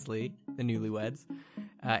and Leslie, the newlyweds.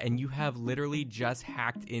 And you have literally just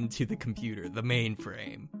hacked into the computer, the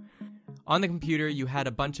mainframe. On the computer, you had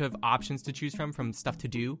a bunch of options to choose from stuff to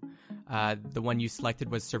do. The one you selected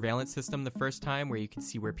was surveillance system the first time, where you could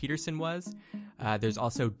see where Peterson was. There's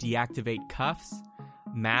also deactivate cuffs,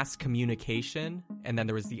 mass communication, and then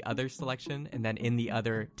there was the other selection. And then in the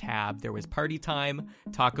other tab, there was party time,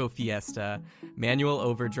 taco fiesta, manual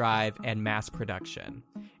overdrive, and mass production.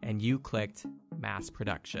 And you clicked mass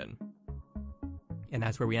production. And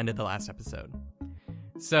that's where we ended the last episode.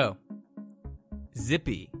 So,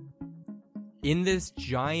 Zippy, in this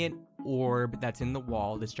giant orb that's in the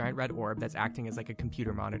wall, this giant red orb that's acting as like a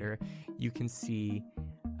computer monitor, you can see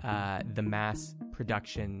the mass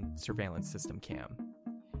production surveillance system cam.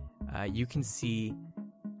 You can see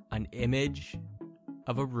an image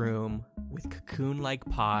of a room with cocoon-like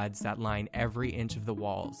pods that line every inch of the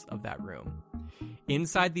walls of that room.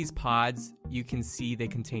 Inside these pods, you can see they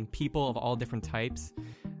contain people of all different types,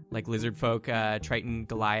 like lizard folk, Triton,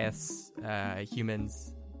 Goliaths,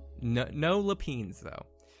 humans. No Lapines,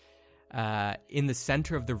 though. In the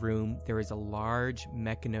center of the room, there is a large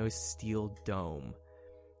Mechanos steel dome.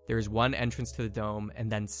 There is one entrance to the dome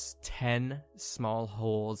and then 10 small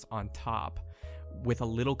holes on top with a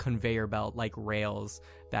little conveyor belt like rails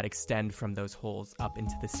that extend from those holes up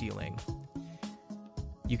into the ceiling.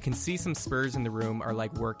 You can see some spurs in the room are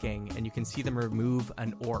like working, and you can see them remove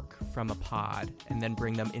an orc from a pod and then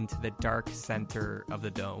bring them into the dark center of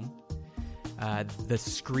the dome. The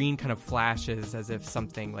screen kind of flashes as if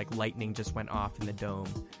something like lightning just went off in the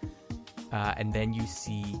dome. And then you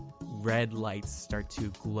see red lights start to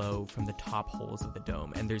glow from the top holes of the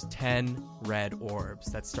dome. And there's 10 red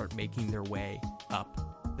orbs that start making their way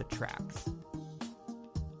up the tracks.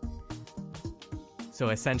 So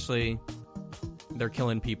essentially, they're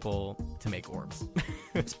killing people to make orbs.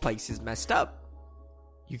 This place is messed up.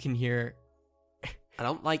 You can hear I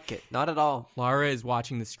don't like it. Not at all. Lara is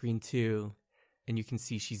watching the screen too. and you can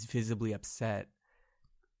see she's visibly upset.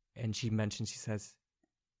 And she says,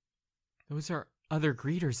 those are other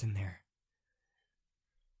greeters in there.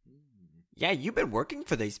 Yeah, you've been working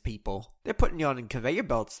for these people. They're putting you on conveyor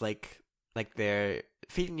belts like they're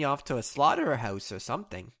feeding you off to a slaughterhouse or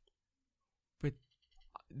something. But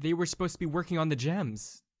they were supposed to be working on the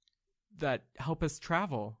gems that help us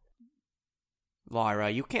travel. Laura,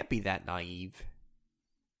 you can't be that naive.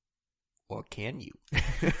 Or can you?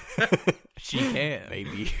 She can.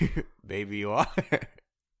 Maybe you are.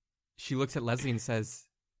 She looks at Leslie and says,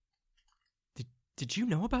 Did you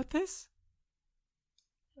know about this?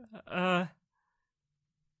 I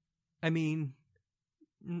mean,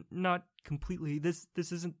 not completely. This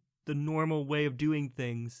isn't the normal way of doing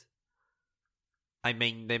things. I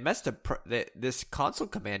mean, they must have. This console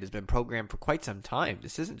command has been programmed for quite some time.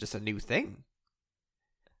 This isn't just a new thing.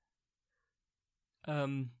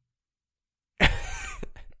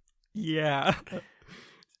 Yeah.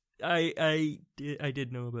 I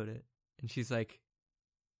did know about it. And she's like,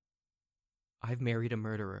 I've married a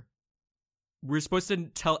murderer. We're supposed to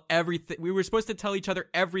tell everything. We were supposed to tell each other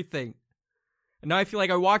everything. And now I feel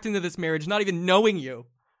like I walked into this marriage not even knowing you.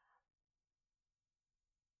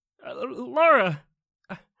 Laura,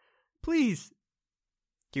 please.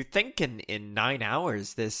 You think in 9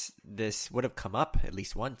 hours this would have come up at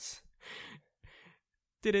least once?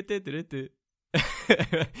 They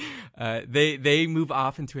move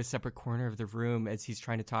off into a separate corner of the room as he's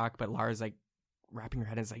trying to talk, but Lara's like wrapping her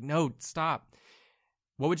head and is like, no, stop.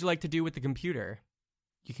 What would you like to do with the computer?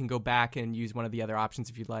 You can go back and use one of the other options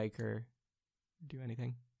if you'd like, or do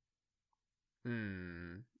anything.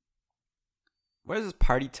 What is this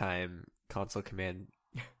party time console command?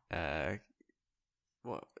 Well,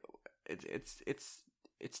 it's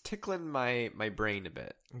tickling my brain a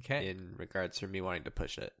bit. Okay. In regards to me wanting to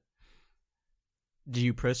push it. Do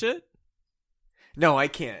you push it? No, I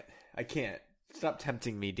can't. Stop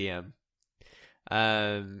tempting me, DM.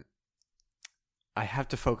 I have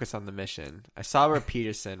to focus on the mission. I saw where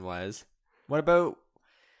Peterson was. What about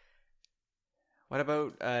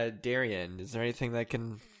Darian? Is there anything that I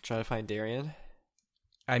can try to find Darian?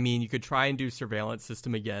 I mean, you could try and do surveillance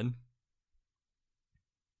system again.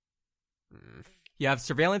 You have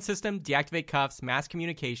surveillance system, deactivate cuffs, mass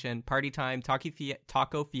communication, party time,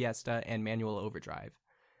 taco fiesta, and manual overdrive.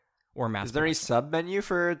 Or mass. Is there any sub menu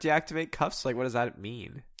for deactivate cuffs? Like, what does that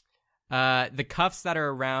mean? The cuffs that are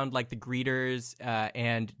around, like the greeters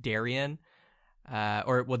and Darian,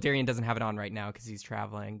 Darian doesn't have it on right now because he's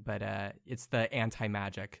traveling, but it's the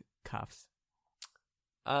anti-magic cuffs.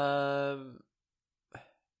 Okay.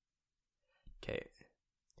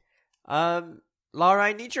 Laura,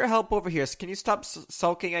 I need your help over here. So can you stop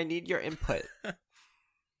sulking? I need your input.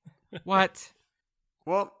 What?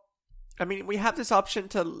 Well, I mean, we have this option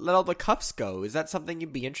to let all the cuffs go. Is that something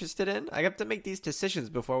you'd be interested in? I have to make these decisions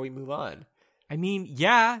before we move on. I mean,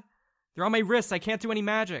 yeah. They're on my wrists. I can't do any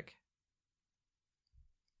magic.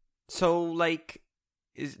 So, like,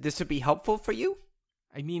 this would be helpful for you?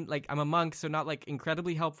 I mean, like, I'm a monk, so not, like,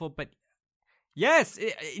 incredibly helpful, but yes,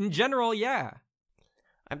 in general, yeah.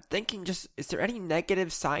 I'm thinking is there any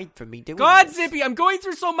negative side for me doing God, this? Zippy, I'm going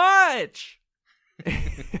through so much!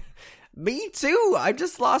 Me too! I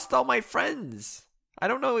just lost all my friends. I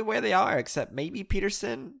don't know where they are, except maybe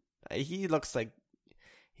Peterson. He looks like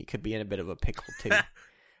he could be in a bit of a pickle too.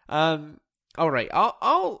 Alright,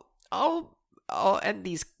 I'll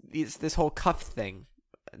end this whole cuff thing.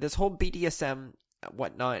 This whole BDSM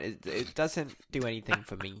whatnot, it doesn't do anything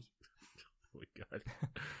for me. Oh my god.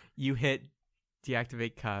 You hit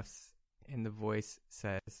deactivate cuffs, and the voice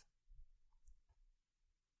says,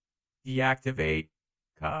 Deactivate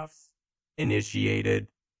cuffs initiated.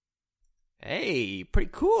 Hey, pretty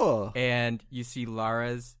cool. And you see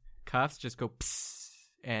Lara's cuffs just go psst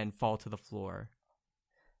and fall to the floor.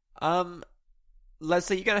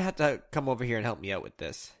 Leslie, you're gonna have to come over here and help me out with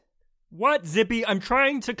this. What, Zippy? I'm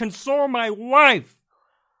trying to console my wife!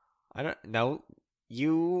 I don't know.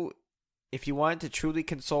 If you wanted to truly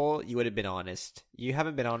console, you would have been honest. You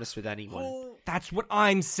haven't been honest with anyone. Oh, that's what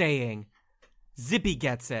I'm saying. Zippy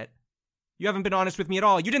gets it. You haven't been honest with me at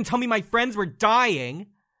all. You didn't tell me my friends were dying.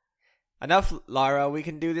 Enough, Lara. We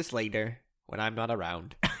can do this later when I'm not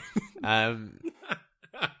around.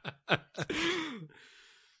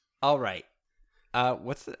 All right.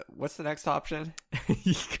 What's the next option?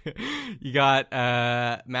 You got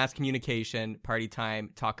mass communication, party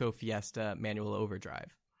time, taco fiesta, manual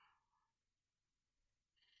overdrive.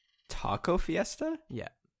 Taco fiesta? Yeah.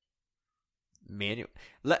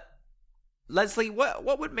 Leslie,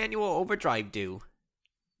 what would manual overdrive do?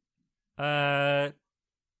 I'm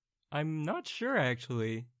not sure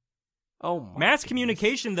actually. Oh my Mass goodness.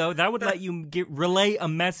 communication, though, that would let you relay a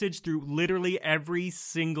message through literally every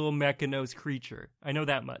single Mechanos creature. I know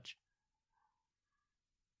that much.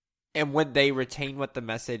 And would they retain what the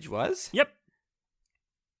message was? Yep.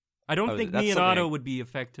 I don't think that's me and something Otto I- would be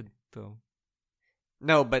affected, though.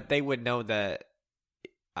 No, but they would know that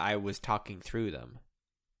I was talking through them.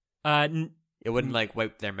 It wouldn't like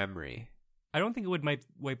wipe their memory. I don't think it would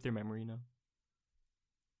wipe their memory, no.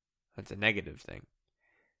 That's a negative thing.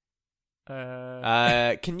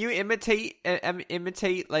 Uh, Can you imitate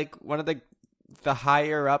like one of the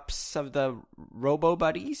higher ups of the Robo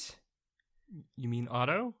Buddies? you mean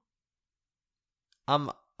Otto?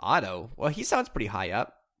 Otto. Well, he sounds pretty high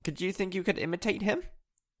up. Could you think you could imitate him?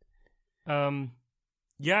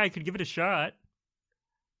 Yeah, I could give it a shot.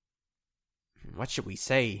 What should we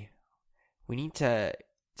say? We need to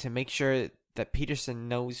make sure that Peterson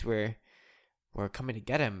knows we're coming to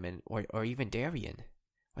get him, and or even Darian.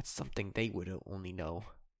 What's something they would only know?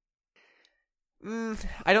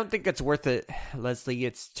 I don't think it's worth it, Leslie.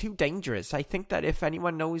 It's too dangerous. I think that if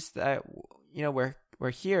anyone knows that we're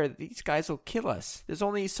here, these guys will kill us. There's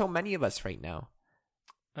only so many of us right now.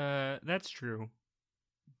 That's true.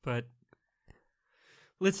 But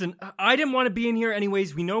listen, I didn't want to be in here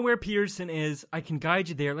anyways. We know where Peterson is. I can guide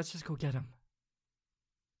you there. Let's just go get him.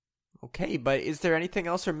 Okay, but is there anything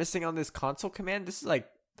else we're missing on this console command? This is like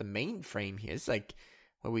the mainframe here. It's like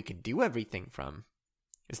where we can do everything from.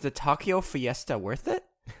 Is the Tokyo Fiesta worth it?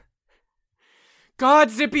 God,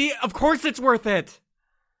 Zippy, of course it's worth it.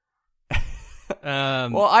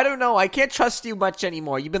 Well, I don't know. I can't trust you much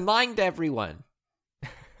anymore. You've been lying to everyone.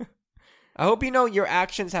 I hope you know your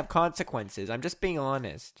actions have consequences. I'm just being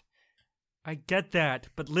honest. I get that,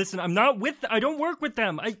 but listen, I don't work with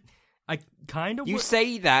them. I kind of You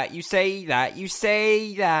say that,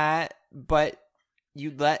 but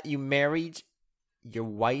you married your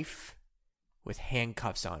wife with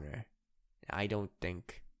handcuffs on her. I don't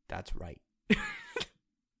think that's right.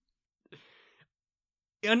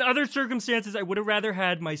 In other circumstances, I would have rather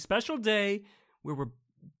had my special day where we're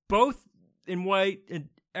both in white and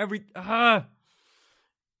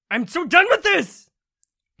I'm so done with this!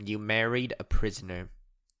 You married a prisoner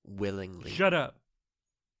willingly. Shut up.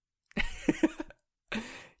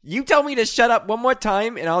 You tell me to shut up one more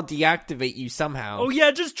time and I'll deactivate you somehow. Oh yeah,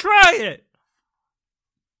 just try it!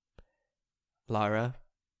 Lara,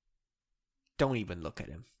 don't even look at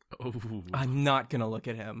him. Oh. I'm not gonna look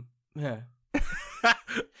at him. Yeah.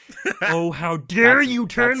 Oh, how dare you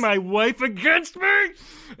turn my wife against me!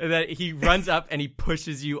 And then he runs up and he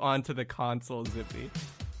pushes you onto the console, Zippy.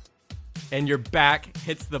 And your back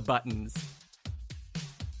hits the buttons.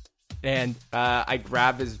 And I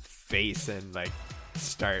grab his face and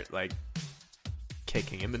start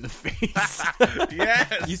kicking him in the face.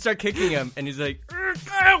 Yes. you start kicking him and he's like,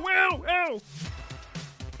 ow, ow, ow!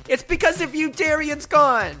 It's because of you, Darian's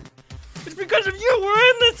gone. It's because of you, we're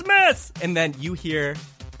in this mess! And then you hear,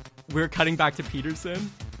 we're cutting back to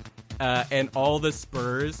Peterson, and all the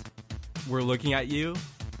Spurs were looking at you,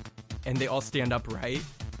 and they all stand upright,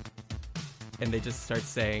 and they just start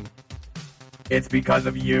saying, It's because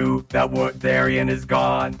of you that Darian is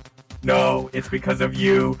gone. No, it's because of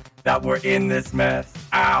you that we're in this mess.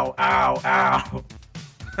 Ow, ow, ow.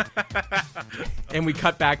 and we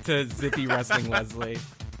cut back to Zippy wrestling Leslie.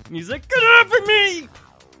 And he's like, get off of me!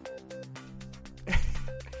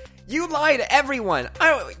 You lie to everyone.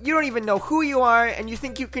 You don't even know who you are, and you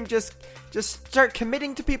think you can just start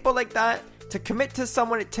committing to people like that? To commit to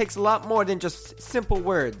someone, it takes a lot more than just simple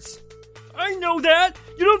words. I know that!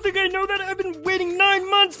 You don't think I know that? I've been waiting 9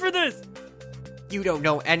 months for this! You don't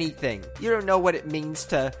know anything. You don't know what it means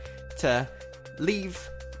to leave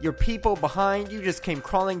your people behind. You just came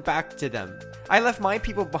crawling back to them. I left my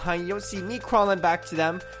people behind. You don't see me crawling back to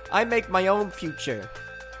them. I make my own future.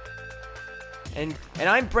 And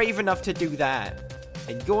I'm brave enough to do that.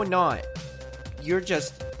 And you're not. You're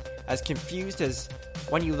just as confused as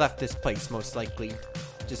when you left this place, most likely.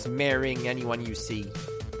 Just marrying anyone you see.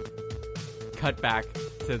 Cut back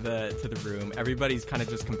to the room. Everybody's kind of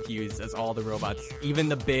just confused as all the robots, even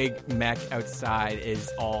the big mech outside, is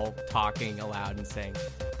all talking aloud and saying,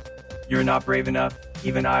 You're not brave enough.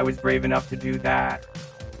 Even I was brave enough to do that.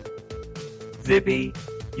 Zippy,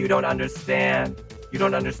 you don't understand. You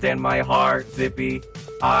don't understand my heart, Zippy.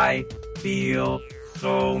 I feel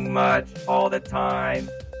so much all the time.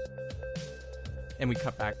 and we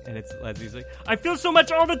cut back and it's Leslie's like, I feel so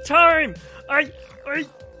much all the time.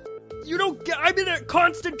 You don't get, I'm in a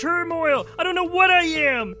constant turmoil. I don't know what I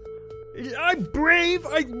am. I'm brave.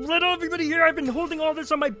 I let everybody hear I've been holding all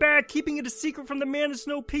this on my back, keeping it a secret from the Man of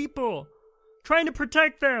Snow people. Trying to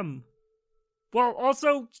protect them. while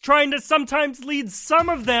also trying to sometimes lead some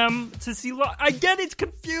of them to see I get it's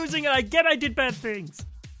confusing, and I get I did bad things.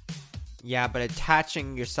 Yeah, but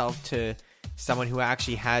attaching yourself to someone who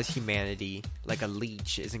actually has humanity, like a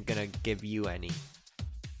leech, isn't gonna give you any.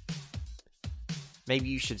 Maybe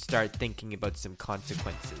you should start thinking about some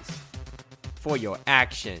consequences for your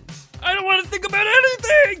actions. I don't want to think about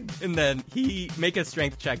anything! And then make a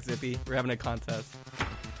strength check, Zippy. We're having a contest.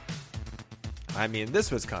 I mean,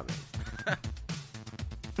 this was coming.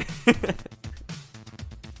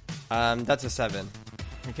 That's a 7.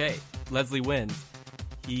 Okay, Leslie wins.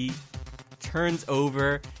 He turns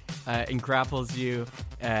over and grapples you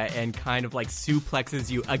and kind of like suplexes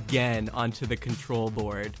you again onto the control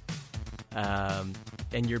board.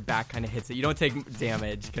 And your back kind of hits it. You don't take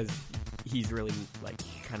damage because he's really like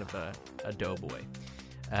kind of a doughboy.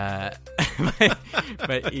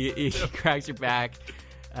 But he cracks your back,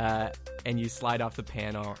 and you slide off the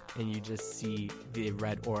panel, and you just see the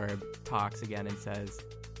red orb talks again and says,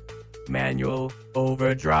 Manual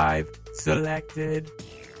overdrive selected.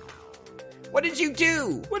 What did you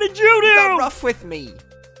do? "What did you do?" You got rough with me.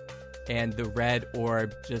 And the red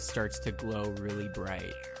orb just starts to glow really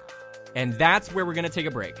bright. And that's where we're going to take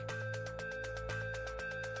a break.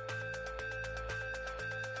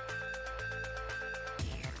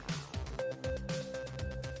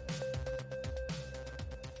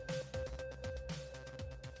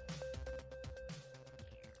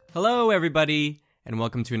 Hello, everybody, and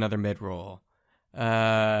welcome to another mid-roll.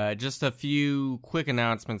 Just a few quick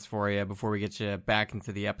announcements for you before we get you back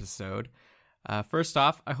into the episode. First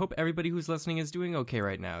off, I hope everybody who's listening is doing okay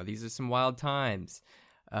right now. These are some wild times.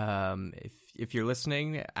 If you're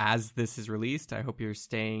listening as this is released, I hope you're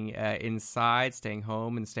staying inside, staying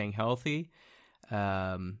home, and staying healthy.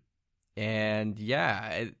 And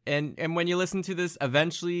yeah, and when you listen to this,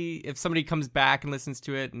 eventually, if somebody comes back and listens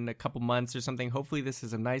to it in a couple months or something, hopefully this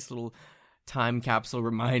is a nice little time capsule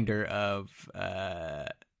reminder of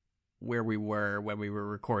where we were when we were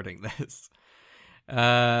recording this.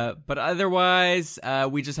 But otherwise,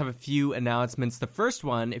 we just have a few announcements. The first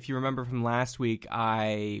one, if you remember from last week,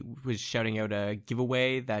 I was shouting out a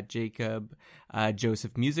giveaway that Jacob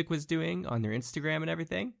Joseph Music was doing on their Instagram and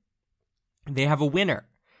everything. They have a winner.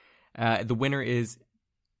 The winner is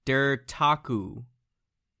Dertaku,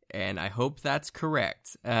 and I hope that's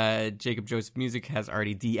correct. Jacob Joseph Music has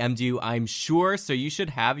already DM'd you, I'm sure, so you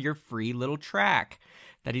should have your free little track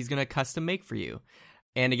that he's going to custom make for you.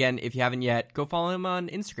 And again, if you haven't yet, go follow him on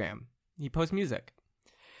Instagram. He posts music.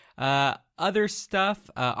 Other stuff,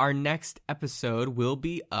 our next episode will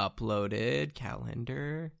be uploaded,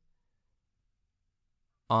 calendar,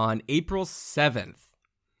 on April 7th.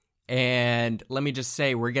 And let me just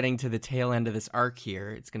say, we're getting to the tail end of this arc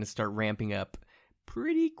here. It's going to start ramping up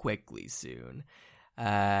pretty quickly soon.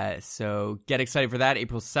 So get excited for that,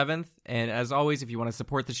 April 7th. And as always, if you want to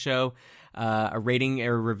support the show, a rating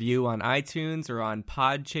or a review on iTunes or on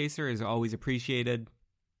Podchaser is always appreciated.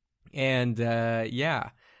 And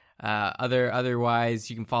otherwise,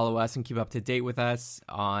 you can follow us and keep up to date with us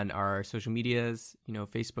on our social medias. You know,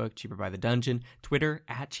 Facebook, Cheaper by the Dungeon, Twitter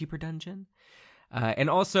 @CheaperDungeon. And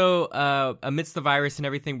also, amidst the virus and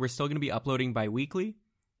everything, we're still going to be uploading bi-weekly,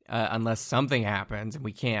 unless something happens and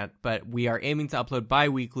we can't. But we are aiming to upload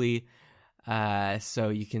bi-weekly, so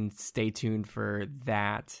you can stay tuned for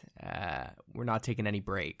that. We're not taking any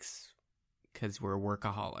breaks because we're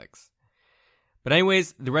workaholics. But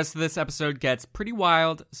anyways, the rest of this episode gets pretty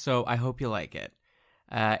wild, so I hope you like it.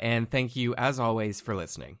 And thank you, as always, for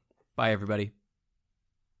listening. Bye, everybody.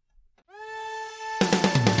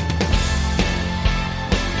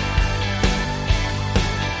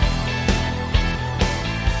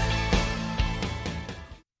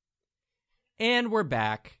 And we're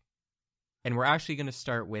back, and we're actually going to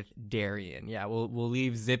start with Darian. Yeah, we'll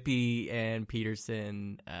leave Zippy and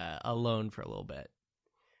Peterson alone for a little bit.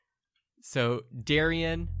 So,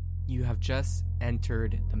 Darian, you have just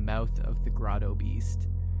entered the mouth of the Grotto Beast,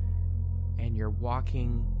 and you're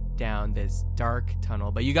walking down this dark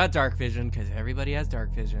tunnel. But you got dark vision, because everybody has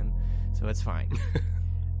dark vision, so it's fine.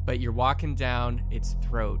 But you're walking down its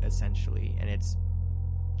throat, essentially, and it's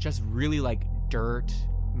just really like dirt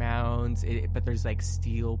mounds, but there's like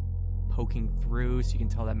steel poking through, so you can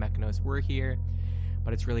tell that Mechanos were here,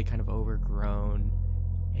 but it's really kind of overgrown,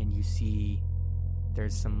 and you see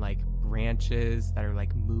there's some like branches that are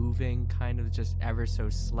like moving kind of just ever so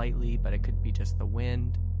slightly, but it could be just the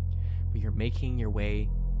wind. But you're making your way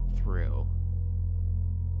through.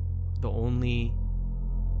 The only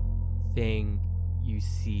thing you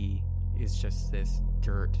see is just this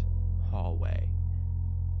dirt hallway,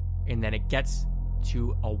 and then it gets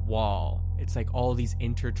to a wall. It's like all these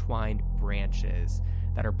intertwined branches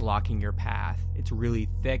that are blocking your path. It's really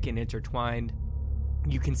thick and intertwined.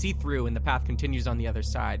 You can see through, and the path continues on the other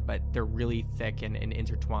side, but they're really thick and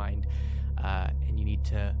intertwined, and you need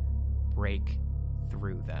to break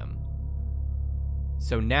through them.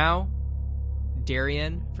 So now,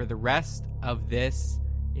 Darian, for the rest of this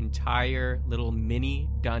entire little mini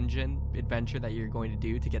dungeon adventure that you're going to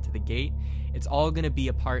do to get to the gate, it's all going to be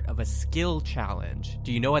a part of a skill challenge.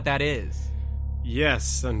 Do you know what that is?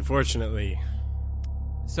 Yes, unfortunately.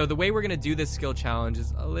 So the way we're going to do this skill challenge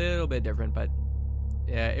is a little bit different, but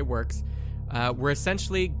it works. We're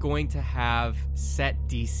essentially going to have set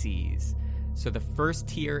DCs. So the first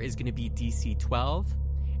tier is going to be DC 12,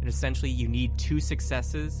 and essentially you need 2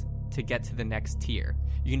 successes to get to the next tier.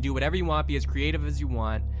 You can do whatever you want, be as creative as you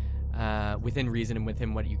want, within reason and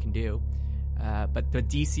within what you can do. But the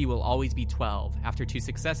DC will always be 12. After 2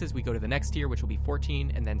 successes, we go to the next tier, which will be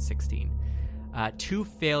 14, and then 16. 2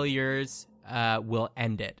 failures will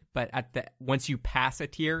end it, but once you pass a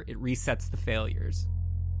tier, it resets the failures.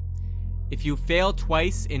 If you fail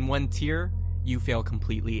twice in one tier, you fail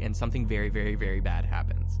completely, and something very, very, very bad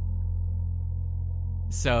happens.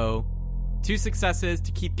 So 2 successes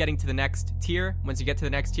to keep getting to the next tier. Once you get to the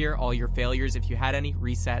next tier, all your failures, if you had any,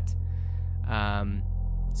 reset.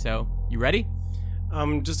 So, you ready?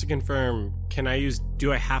 Just to confirm,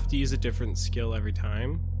 do I have to use a different skill every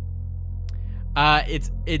time?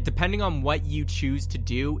 It depending on what you choose to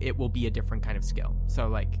do, it will be a different kind of skill. So,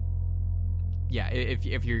 like, yeah,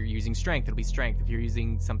 if you're using strength, it'll be strength. If you're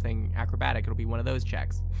using something acrobatic, it'll be one of those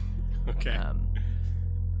checks. Okay.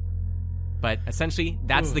 But essentially,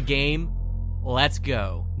 that's the game. Let's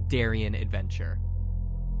go, Darian Adventure.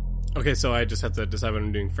 Okay, so I just have to decide what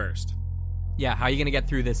I'm doing first. Yeah, how are you going to get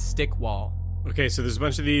through this stick wall? Okay, so there's a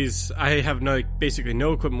bunch of these. I have basically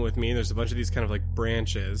no equipment with me. There's a bunch of these kind of like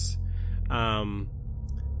branches.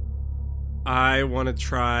 I want to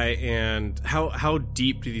try and how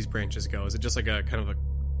deep do these branches go? Is it just like a kind of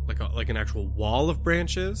like an actual wall of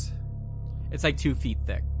branches? It's like 2 feet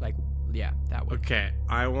thick. Like, yeah, that way. Okay,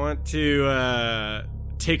 I want to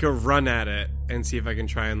take a run at it and see if I can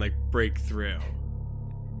try and like break through.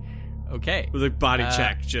 Okay. With a body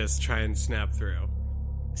check, just try and snap through.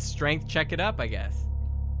 Strength check it up, I guess.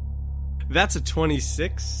 That's a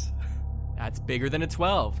 26. That's bigger than a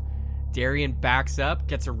 12. Darian backs up,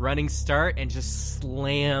 gets a running start, and just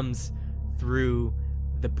slams through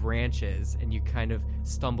the branches, and you kind of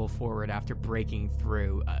stumble forward after breaking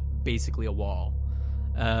through basically a wall.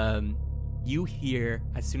 You hear,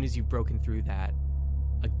 as soon as you've broken through that,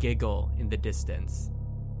 a giggle in the distance.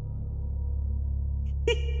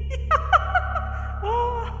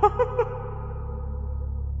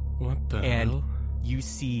 What the And hell? you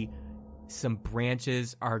see some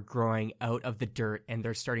branches are growing out of the dirt, and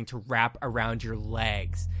they're starting to wrap around your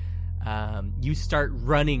legs. You start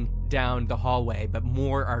running down the hallway, but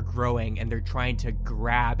more are growing, and they're trying to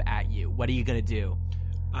grab at you. What are you going to do?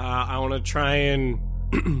 I want to try and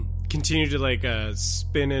continue to like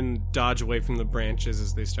spin and dodge away from the branches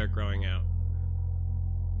as they start growing out.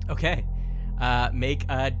 Okay. Make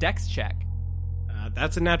a dex check.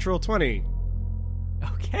 That's a natural 20.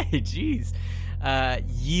 Okay, jeez.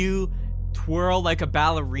 You twirl like a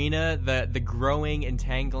ballerina. The growing,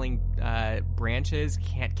 entangling branches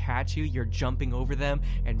can't catch you. You're jumping over them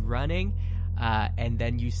and running. And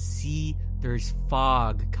then you see there's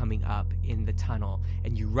fog coming up in the tunnel.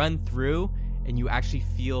 And you run through, and you actually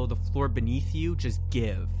feel the floor beneath you just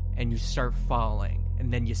give. And you start falling.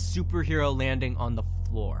 And then you superhero landing on the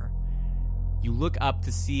floor. You look up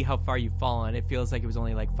to see how far you've fallen. It feels like it was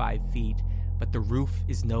only like 5 feet. But the roof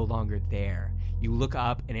is no longer there. You look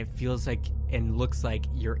up, and it feels like and looks like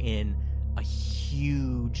you're in a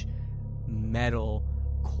huge metal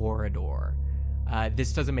corridor.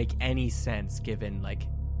 This doesn't make any sense given like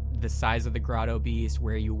the size of the grotto beast,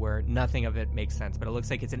 where you were. Nothing of it makes sense, but it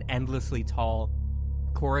looks like it's an endlessly tall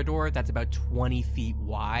corridor that's about 20 feet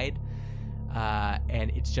wide.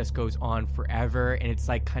 And it just goes on forever, and it's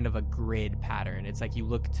like kind of a grid pattern. It's like you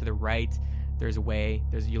look to the right, there's a way,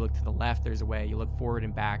 you look to the left, there's a way, you look forward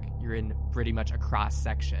and back, you're in pretty much a cross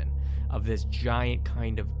section of this giant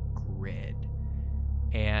kind of grid.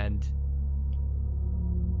 And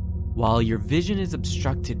while your vision is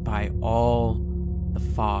obstructed by all the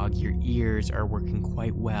fog, your ears are working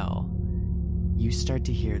quite well. You start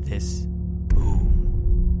to hear this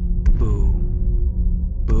boom,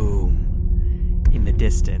 boom, boom. In the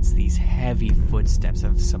distance, these heavy footsteps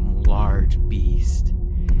of some large beast.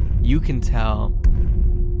 You can tell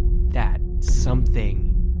that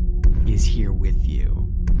something is here with you.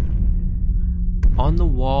 On the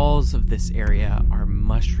walls of this area are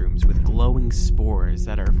mushrooms with glowing spores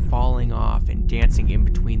that are falling off and dancing in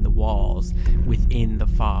between the walls within the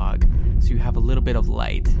fog, so you have a little bit of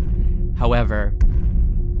light. However,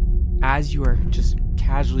 as you are just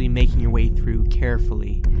casually making your way through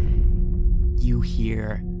carefully, you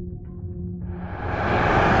hear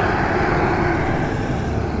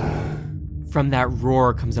from that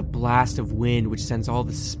roar comes a blast of wind which sends all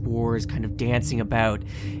the spores kind of dancing about,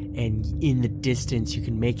 and in the distance you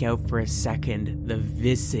can make out for a second the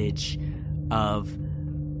visage of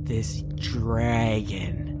this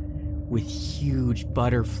dragon with huge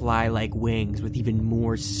butterfly-like wings with even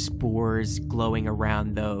more spores glowing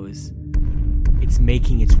around those. It's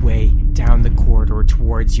making its way down the corridor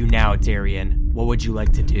towards you now, Darian. What would you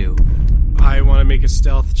like to do? I want to make a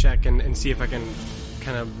stealth check and see if I can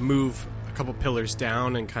kind of move a couple pillars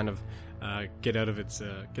down and kind of get out of its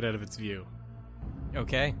view.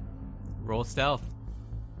 Okay. Roll stealth.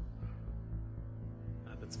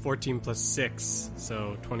 That's 14 plus 6,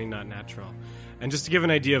 so 20 not natural. And just to give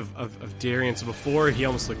an idea of Darian, so before he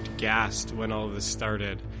almost looked gassed when all of this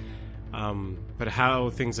started. But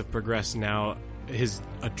how things have progressed now, his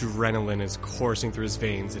adrenaline is coursing through his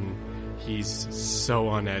veins and he's so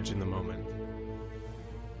on edge in the moment.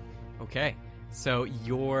 Okay. So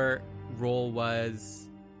your roll was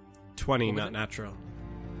 20 not natural.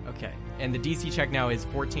 Okay. And the DC check now is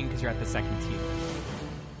 14 because you're at the second tier.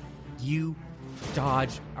 You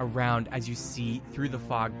dodge around as you see through the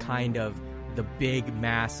fog kind of the big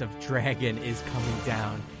mass of dragon is coming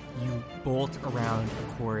down. You bolt around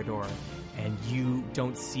the corridor and you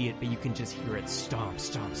don't see it, but you can just hear it stomp,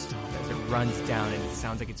 stomp, stomp as it runs down, and it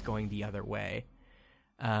sounds like it's going the other way.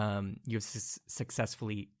 You've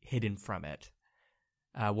successfully hidden from it.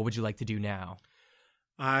 What would you like to do now?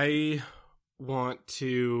 I want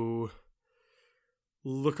to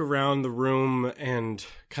look around the room and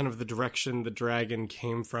kind of the direction the dragon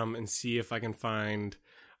came from and see if I can find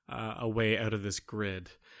a way out of this grid.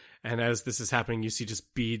 And as this is happening, you see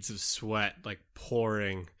just beads of sweat like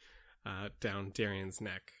pouring down Darian's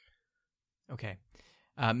neck. Okay.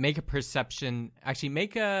 Make a perception. Actually,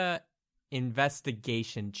 make a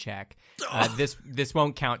investigation check. This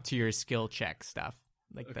won't count to your skill check stuff,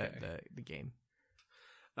 like Okay. the game.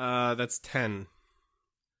 That's 10.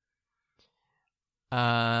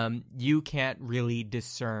 You can't really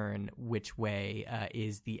discern which way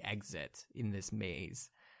is the exit in this maze.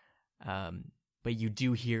 But you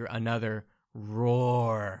do hear another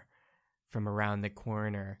roar from around the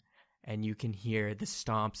corner, and you can hear the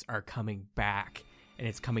stomps are coming back, and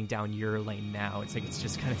it's coming down your lane now. It's like it's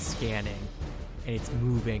just kind of scanning, and it's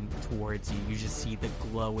moving towards you. You just see the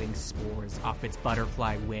glowing spores off its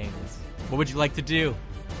butterfly wings. What would you like to do?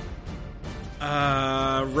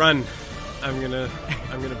 Run. I'm gonna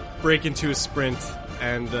break into a sprint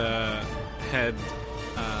and head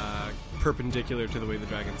perpendicular to the way the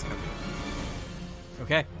dragon's coming.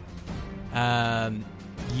 Okay.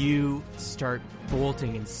 You start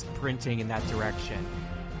bolting and sprinting in that direction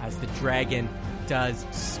as the dragon does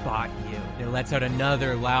spot you. It lets out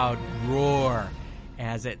another loud roar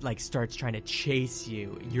as it starts trying to chase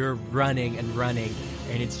you. You're running and running,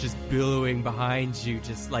 and it's just billowing behind you,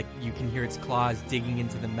 just like you can hear its claws digging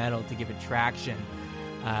into the metal to give it traction.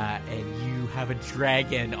 And you have a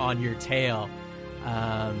dragon on your tail.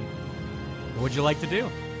 What would you like to do?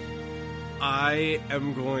 I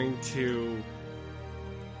am going to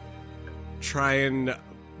try and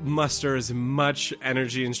muster as much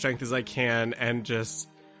energy and strength as I can and just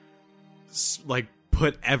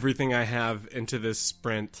put everything I have into this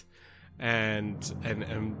sprint, and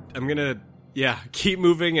I'm gonna keep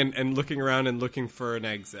moving and looking around and looking for an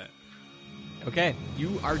exit. Okay,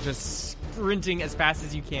 you are just sprinting as fast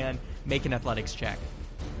as you can. Make an athletics check.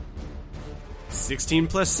 16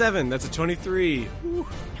 plus 7, that's a 23. Whew.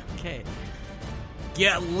 Okay.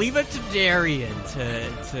 Yeah, leave it to Darian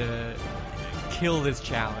to kill this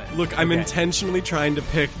challenge. Look, I'm intentionally trying to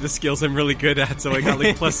pick the skills I'm really good at, so I got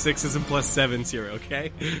plus 6s and plus 7s here,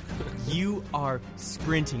 okay? You are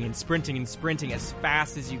sprinting and sprinting and sprinting as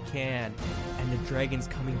fast as you can, and the dragon's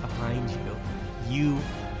coming behind you. You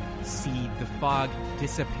see the fog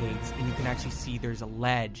dissipates, and you can actually see there's a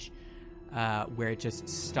ledge where it just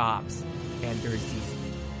stops, and there's these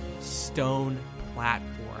stone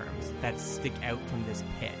platforms that stick out from this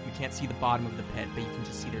pit. You can't see the bottom of the pit, but you can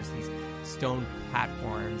just see there's these stone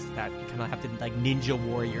platforms that you kind of have to ninja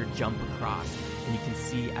warrior jump across, and you can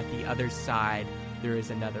see at the other side there is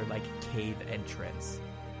another cave entrance.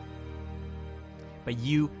 But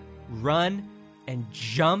you run and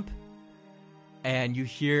jump, and you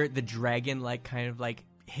hear the dragon kind of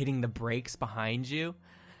hitting the brakes behind you,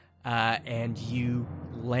 and you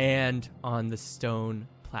land on the stone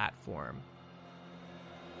platform.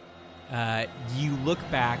 You look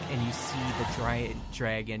back and you see the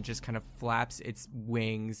dragon just kind of flaps its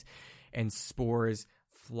wings and spores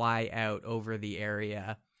fly out over the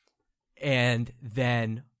area. And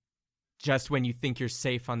then, just when you think you're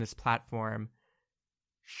safe on this platform,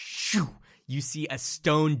 shoo, you see a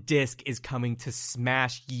stone disc is coming to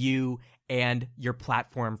smash you and your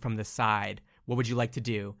platform from the side. What would you like to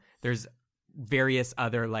do? There's various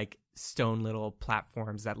other like stone little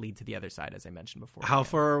platforms that lead to the other side, as I mentioned before. How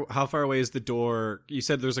far away is the door? You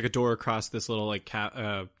said there's like a door across this little like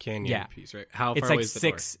canyon piece, right? How it's far like away is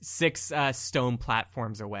the door? six stone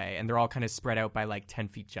platforms away, and they're all kind of spread out by like 10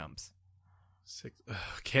 feet jumps. 6.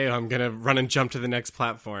 Okay, I'm gonna run and jump to the next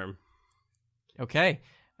platform. Okay,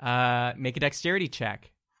 make a dexterity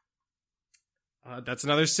check. That's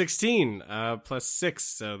another 16 plus 6,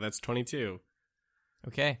 so that's 22.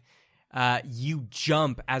 Okay. You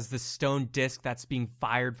jump as the stone disc that's being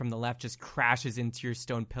fired from the left just crashes into your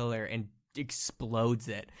stone pillar and explodes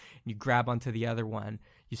it. You grab onto the other one.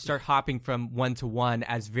 You start hopping from one to one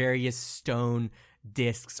as various stone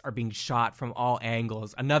discs are being shot from all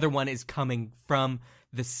angles. Another one is coming from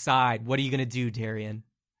the side. What are you going to do, Darian?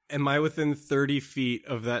 Am I within 30 feet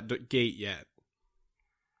of that gate yet?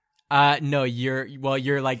 No,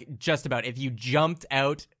 you're like just about. If you jumped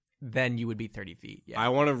out, then you would be 30 feet. Yeah. I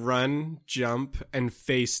want to run, jump, and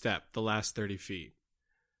face step the last 30 feet.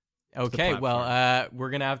 Okay, well,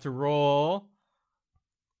 we're going to have to roll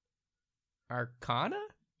Arcana?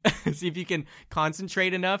 See if you can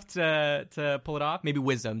concentrate enough to pull it off. Maybe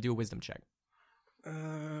wisdom. Do a wisdom check.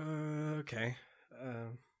 Okay.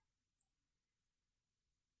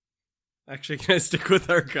 Actually, can I stick with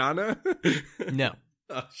Arcana? No.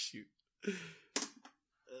 Oh, shoot.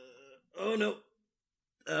 Oh, no.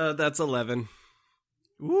 That's 11.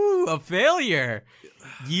 Ooh, a failure.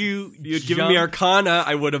 You'd given me Arcana,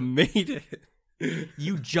 I would have made it.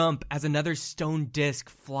 You jump as another stone disc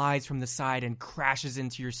flies from the side and crashes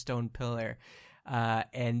into your stone pillar.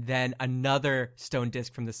 And then another stone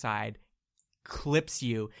disc from the side clips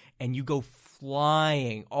you, and you go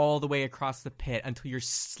flying all the way across the pit until you're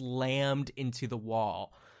slammed into the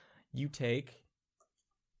wall. You take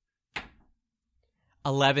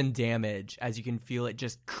 11 damage as you can feel it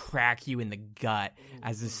just crack you in the gut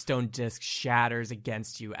as the stone disc shatters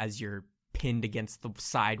against you as you're pinned against the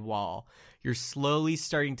side wall. You're slowly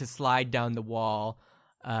starting to slide down the wall,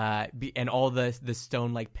 and all the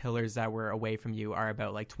stone like pillars that were away from you are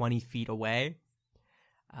about like 20 feet away.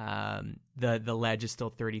 The ledge is still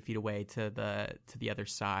 30 feet away to the other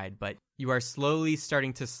side, but you are slowly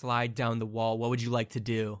starting to slide down the wall. What would you like to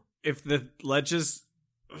do? If the ledge is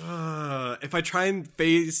if I try and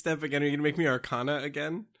phase step again, are you gonna make me Arcana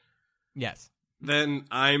again? Yes. Then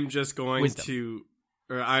I'm just going Wisdom.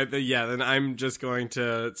 then I'm just going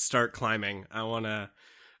to start climbing. I want to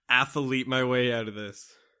athlete my way out of this.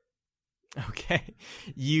 Okay.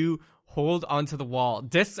 You hold onto the wall.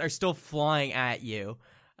 Discs are still flying at you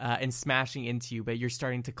and smashing into you, but you're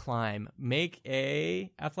starting to climb. Make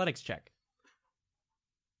a athletics check.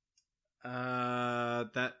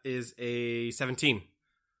 That is a 17.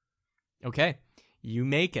 Okay. You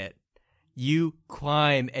make it. You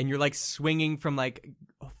climb, and you're like swinging from like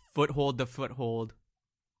foothold to foothold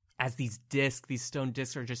as these stone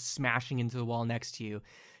discs are just smashing into the wall next to you.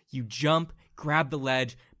 You jump, grab the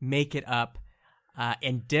ledge, make it up,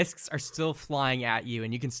 and discs are still flying at you,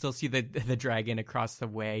 and you can still see the dragon across the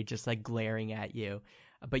way just like glaring at you.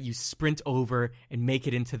 But you sprint over and make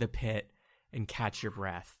it into the pit and catch your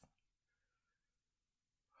breath.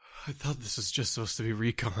 I thought this was just supposed to be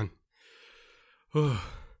recon. You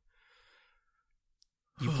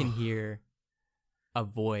can hear a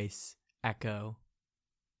voice echo,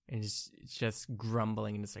 and it's just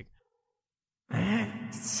grumbling, and it's like,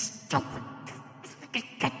 Stop it.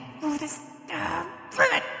 Get through this.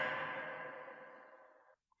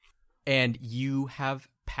 and you have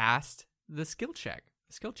passed the skill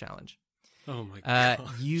challenge. Oh my god.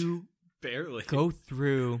 You barely go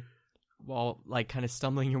through while like kind of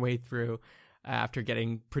stumbling your way through after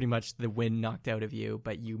getting pretty much the wind knocked out of you,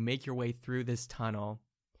 but you make your way through this tunnel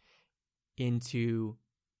into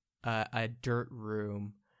a dirt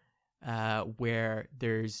room where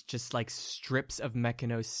there's just like strips of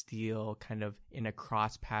Mechanos steel kind of in a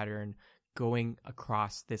cross pattern going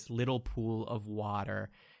across this little pool of water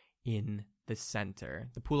in the center.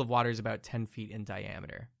 The pool of water is about 10 feet in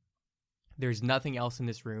diameter. There's nothing else in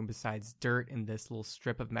this room besides dirt and this little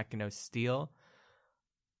strip of Mechanos steel,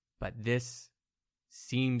 but this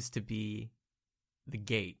seems to be the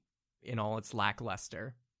gate in all its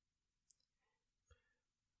lackluster.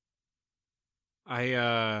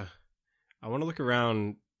 I want to look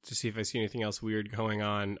around to see if I see anything else weird going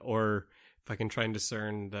on, or if I can try and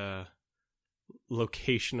discern the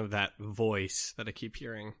location of that voice that I keep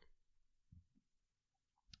hearing.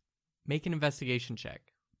 Make an investigation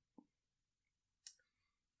check.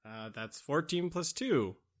 That's 14 plus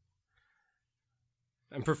 2.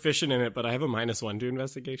 I'm proficient in it, but I have a -1 to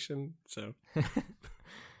investigation, so...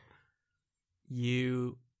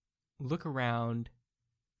 You look around,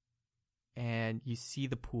 and you see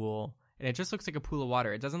the pool, and it just looks like a pool of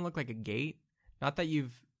water. It doesn't look like a gate. Not that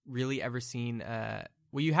you've really ever seen...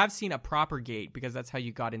 well, you have seen a proper gate, because that's how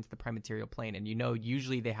you got into the prime material plane, and you know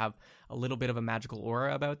usually they have a little bit of a magical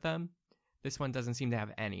aura about them. This one doesn't seem to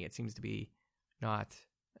have any. It seems to be not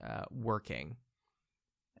working.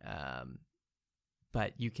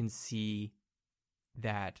 But you can see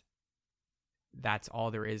that that's all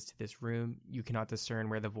there is to this room. You cannot discern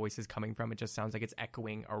where the voice is coming from. It just sounds like it's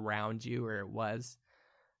echoing around you, or it was.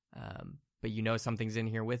 But you know something's in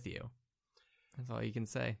here with you. That's all you can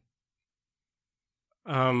say.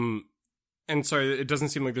 And sorry, it doesn't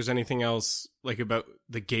seem like there's anything else like about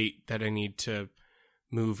the gate that I need to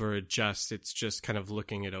move or adjust. It's just kind of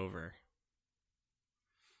looking it over.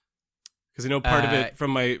 Because I know part of it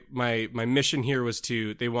from my mission here was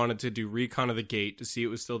they wanted to do recon of the gate to see it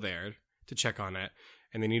was still there, to check on it,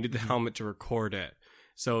 and they needed the helmet to record it.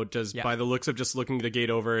 So by the looks of just looking the gate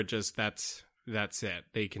over, it just that's it.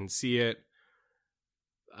 They can see it.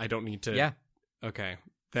 I don't need to. Yeah. Okay.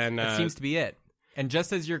 Then that seems to be it. And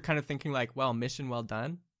just as you're kind of thinking like, well, mission well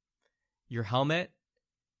done, your helmet,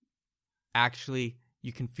 actually,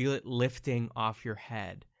 you can feel it lifting off your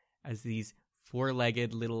head as these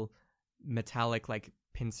four-legged little metallic like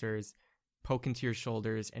pincers poke into your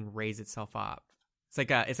shoulders and raise itself up. It's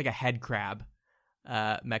like a head crab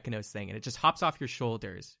Mechanos thing, and it just hops off your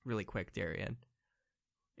shoulders really quick, Darian.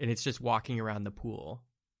 And it's just walking around the pool.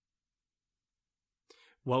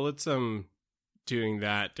 While it's doing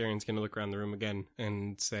that, Darian's gonna look around the room again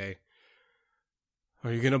and say,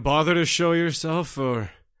 "Are you gonna bother to show yourself,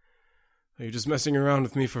 or are you just messing around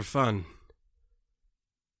with me for fun?"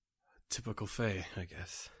 Typical Fae, I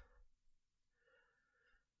guess.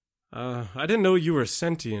 I didn't know you were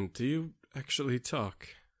sentient. Do you actually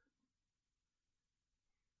talk?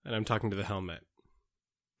 And I'm talking to the helmet.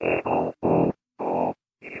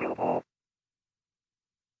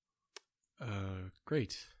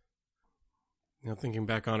 Great. You know, thinking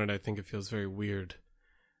back on it, I think it feels very weird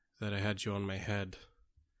that I had you on my head.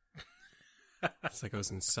 It's like I was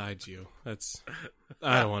inside you. I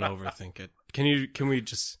don't want to overthink it. Can we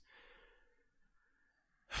just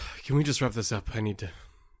wrap this up? I need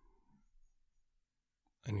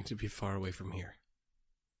to be far away from here.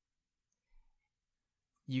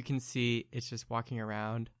 You can see it's just walking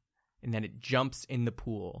around, and then it jumps in the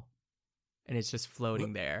pool, and it's just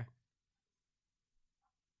floating there.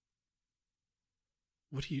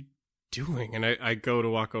 What are you doing? And I go to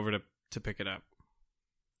walk over to pick it up.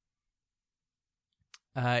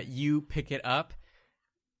 You pick it up,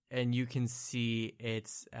 and you can see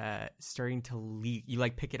it's starting to leak.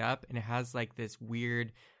 You pick it up, and it has this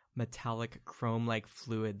weird metallic chrome-like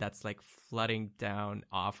fluid that's flooding down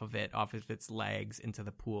off of its legs into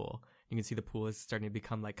the pool. You can see the pool is starting to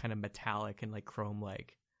become kind of metallic and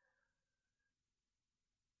chrome-like.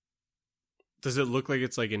 Does it look like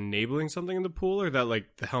it's enabling something in the pool, or that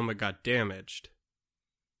the helmet got damaged?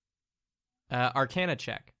 Arcana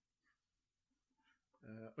check.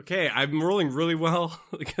 Okay, I'm rolling really well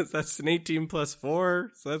because that's an 18 plus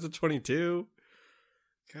 4, so that's a 22.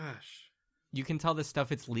 Gosh. You can tell the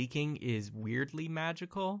stuff it's leaking is weirdly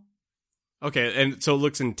magical. Okay, and so it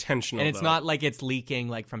looks intentional, and it's not like it's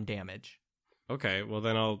leaking from damage. Okay, well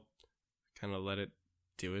then I'll kind of let it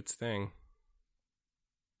do its thing.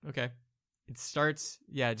 Okay. It starts,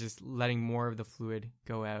 just letting more of the fluid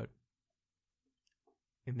go out.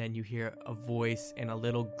 And then you hear a voice, and a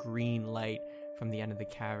little green light from the end of the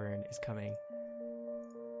cavern is coming.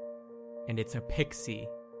 And it's a pixie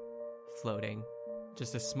floating.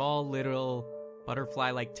 Just a small little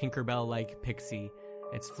butterfly-like Tinkerbell-like pixie.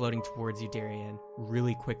 It's floating towards you, Darian,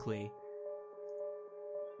 really quickly.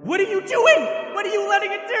 What are you doing? What are you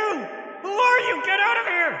letting it do? Who are you? Get out of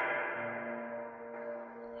here!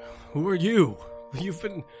 Who are you? You've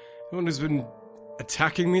been the one who's been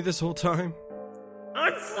attacking me this whole time?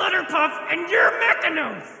 I'm Slutterpuff, and you're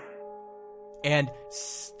Mechanos! And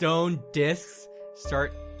stone discs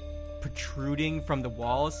start protruding from the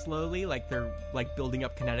walls slowly, they're building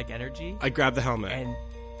up kinetic energy. I grab the helmet.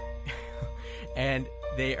 And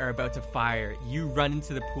they are about to fire. You run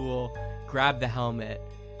into the pool, grab the helmet,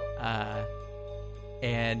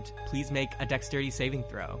 and please make a dexterity saving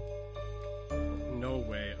throw. No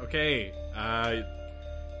way. Okay.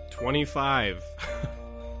 25.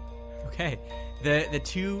 Okay. The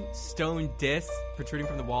two stone discs protruding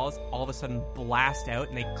from the walls all of a sudden blast out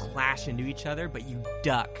and they clash into each other, but you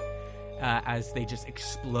duck as they just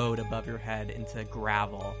explode above your head into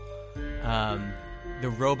gravel. The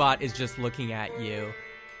robot is just looking at you,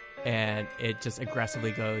 and it just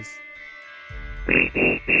aggressively goes.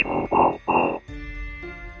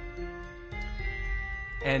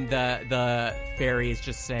 And the fairy is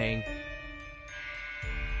just saying,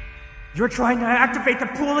 You're trying to activate the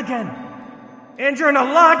pool again! And you're an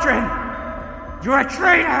Eladrin! You're a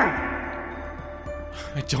traitor!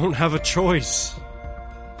 I don't have a choice.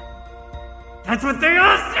 That's what they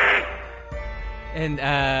all say!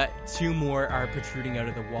 and two more are protruding out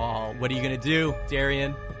of the wall. What are you gonna do,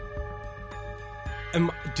 Darian?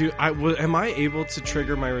 Am I able to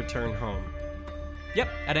trigger my return home? Yep,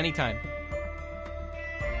 at any time.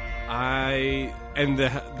 And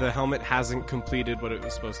the helmet hasn't completed what it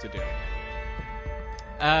was supposed to do.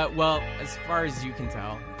 Well, as far as you can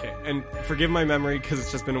tell. Okay, and forgive my memory because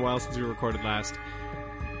it's just been a while since we recorded last.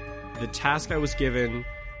 The task I was given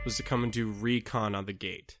was to come and do recon on the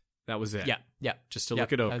gate. That was it. Yeah. Just to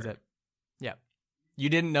look it over. That was it. Yeah. You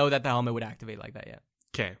didn't know that the helmet would activate like that yet.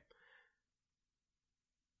 Okay.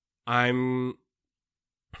 I'm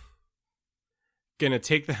gonna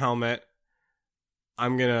take the helmet.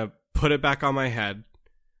 I'm gonna put it back on my head.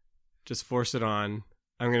 Just force it on.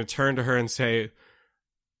 I'm gonna turn to her and say,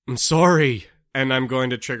 I'm sorry. And I'm going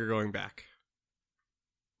to trigger going back.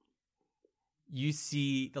 You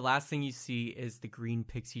see, the last thing you see is the green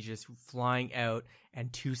pixie just flying out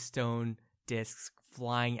and two stone discs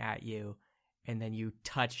flying at you. And then you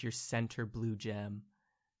touch your center blue gem.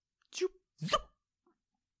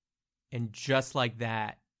 And just like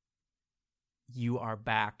that, you are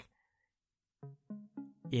back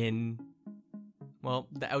in, well,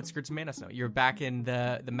 the outskirts of Mana Snow. You're back in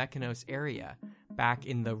the Mechanos area, back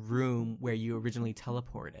in the room where you originally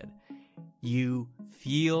teleported. You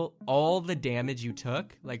feel all the damage you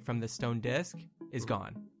took, like from the stone disc, is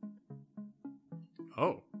gone.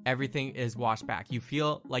 Oh. Everything is washed back. You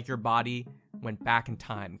feel like your body went back in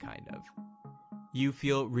time, kind of. You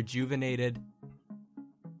feel rejuvenated,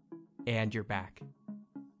 and you're back.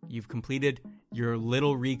 You've completed your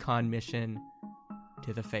little recon mission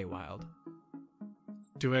to the Feywild.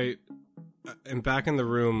 I'm back in the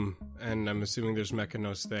room, and I'm assuming there's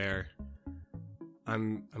Mechanos there.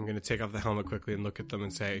 I'm going to take off the helmet quickly and look at them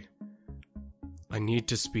and say, I need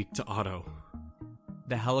to speak to Otto.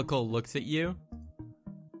 The helical looks at you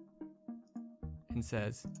and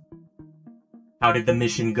says, How did the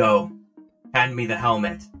mission go? Hand me the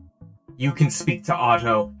helmet. You can speak to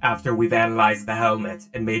Otto after we've analyzed the helmet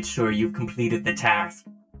and made sure you've completed the task.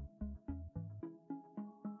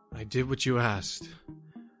 I did what you asked.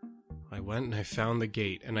 I went and I found the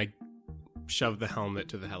gate, and I shoved the helmet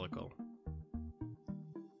to the helical.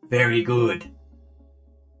 Very good.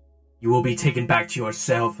 You will be taken back to your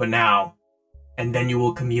cell for now, and then you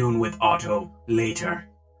will commune with Otto later.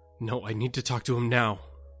 No, I need to talk to him now.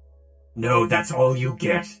 No, that's all you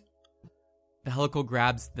get. the helical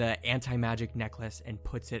grabs the anti-magic necklace and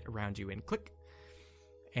puts it around you, and click.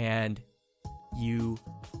 And you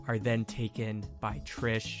are then taken by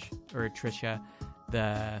Trisha,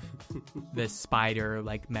 the spider,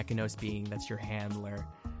 like Mechanos being that's your handler,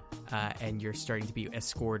 and you're starting to be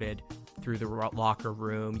escorted through the locker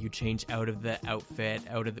room. You change out of the outfit,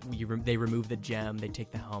 they remove the gem, they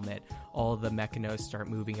take the helmet. All of the Mechanos start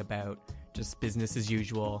moving about, just business as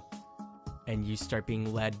usual, and you start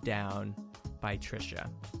being led down by Trisha.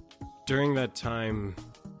 During that time,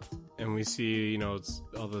 and we see,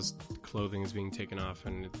 all this clothing is being taken off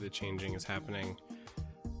and the changing is happening,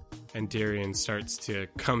 and Darian starts to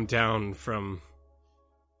come down from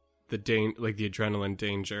the adrenaline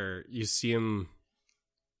danger. You see him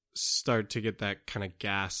start to get that kind of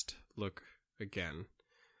gassed look again,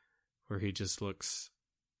 where he just looks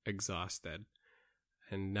exhausted.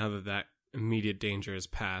 And now that immediate danger is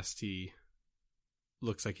past, he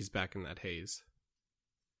looks like he's back in that haze.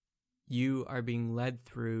 You are being led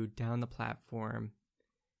through down the platform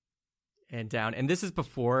and down. And this is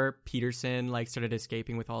before Peterson started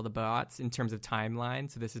escaping with all the bots in terms of timeline.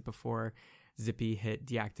 So this is before Zippy hit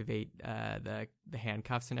deactivate the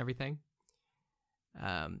handcuffs and everything.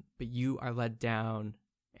 But you are led down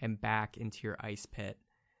and back into your ice pit.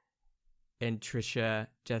 And Trisha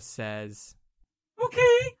just says,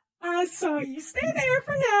 Okay, so you stay there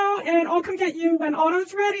for now, and I'll come get you when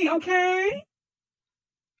Otto's ready, okay?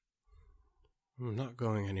 I'm not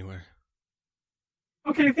going anywhere.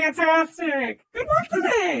 Okay, fantastic. Good work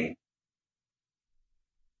today.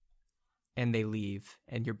 and they leave,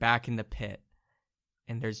 and you're back in the pit,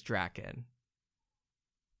 and there's Draken.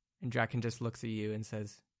 And Draken just looks at you and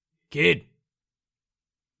says, Kid,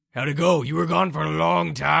 how'd it go? You were gone for a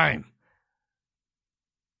long time.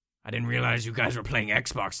 I didn't realize you guys were playing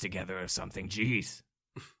Xbox together or something. Jeez.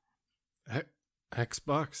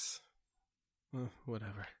 Xbox?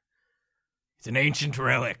 Whatever. It's an ancient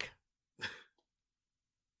relic.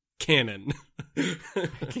 Canon.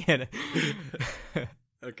 Can't.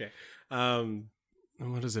 Okay.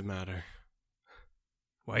 What does it matter?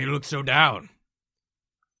 Why you look so down?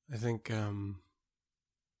 I think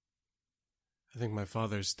my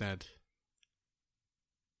father's dead.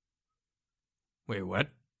 Wait, what?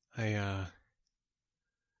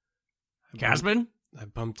 Caspian? I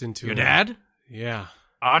bumped into Your dad? Yeah.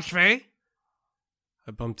 Archfey?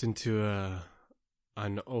 I bumped into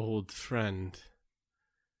an old friend.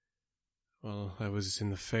 Well, I was in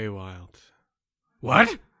the Feywild.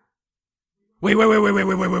 What? Wait.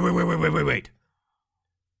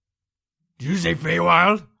 Did you say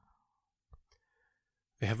Feywild?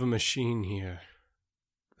 They have a machine here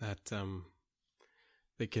that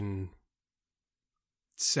they can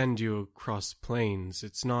send you across planes.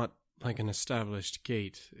 It's not like an established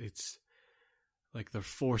gate. It's like they're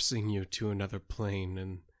forcing you to another plane,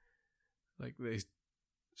 and like they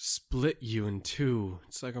split you in two.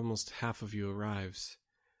 It's like almost half of you arrives.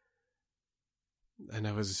 And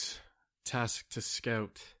I was tasked to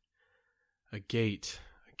scout a gate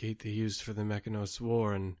they used for the Mechanos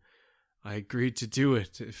War, and I agreed to do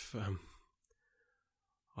it if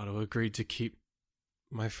Otto agreed to keep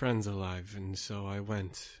my friends alive, and so I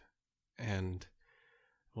went. And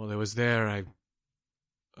while I was there, I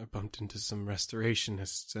bumped into some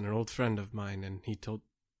restorationists and an old friend of mine, and he told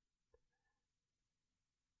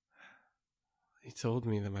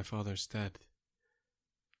me that my father's dead.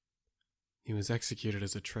 He was executed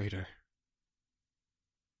as a traitor.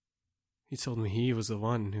 He told me he was the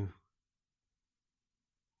one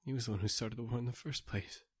who started the war in the first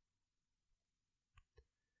place.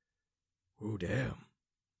 Oh, damn.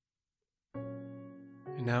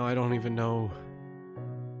 And now I don't even know.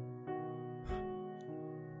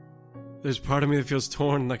 There's part of me that feels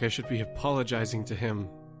torn, like I should be apologizing to him.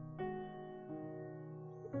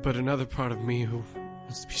 But another part of me who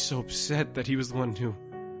wants to be so upset that he was the one who...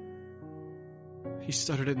 He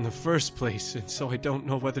started it in the first place, and so I don't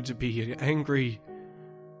know whether to be angry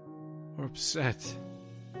or upset.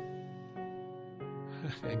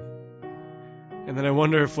 And then I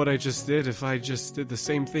wonder if what I just did, if I just did the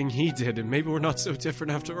same thing he did, and maybe we're not so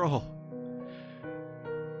different after all.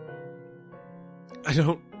 I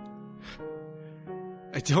don't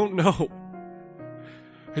know.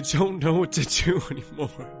 I don't know what to do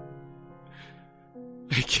anymore.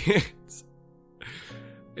 I can't.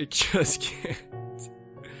 I just can't.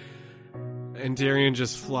 And Darian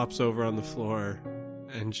just flops over on the floor,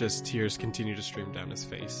 and just tears continue to stream down his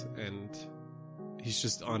face, and he's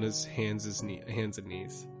just on his hands and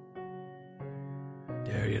knees.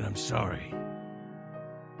 Darian, I'm sorry.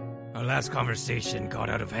 Our last conversation got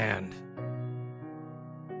out of hand.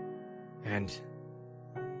 And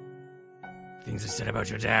things I said about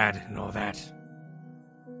your dad and all that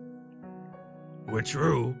were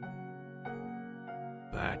true.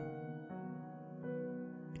 But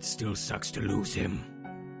it still sucks to lose him.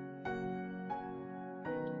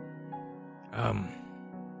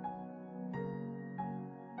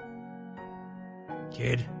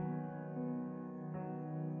 Kid?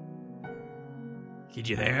 Kid,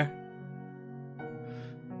 you there?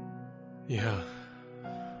 Yeah.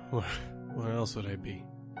 Where else would I be?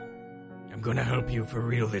 I'm gonna help you for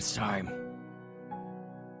real this time.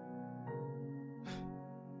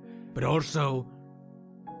 But also,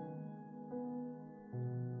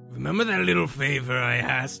 remember that little favor I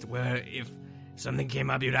asked where if something came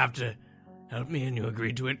up you'd have to help me and you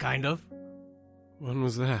agreed to it, kind of? When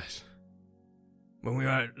was that? When we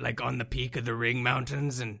were, like, on the peak of the Ring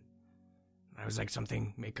Mountains and I was like,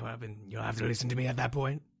 something may come up and you'll have to listen to me at that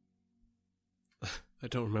point? I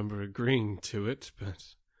don't remember agreeing to it, but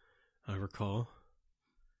I recall.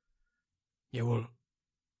 Yeah, well,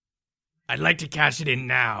 I'd like to cash it in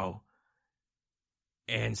now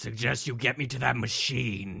and suggest you get me to that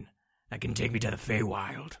machine that can take me to the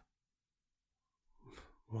Feywild.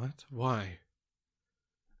 What? Why?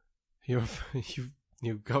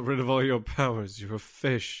 You got rid of all your powers. You're a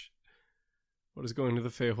fish. What is going to the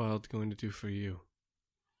Feywild going to do for you?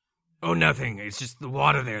 Oh, nothing. It's just the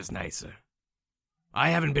water there's nicer. I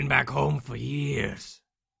haven't been back home for years.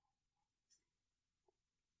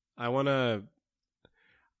 I wanna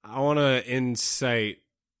insight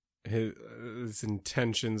his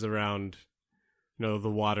intentions around no, the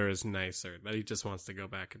water is nicer. That he just wants to go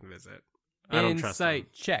back and visit. I don't trust him.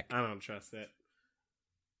 Insight check. I don't trust it.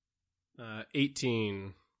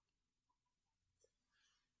 18.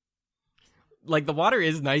 Like, the water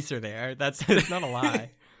is nicer there. That's not a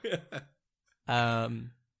lie.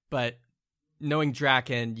 But knowing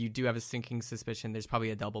Draken, you do have a sinking suspicion there's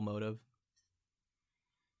probably a double motive.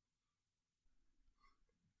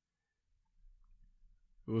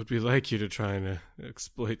 It would be like you to try and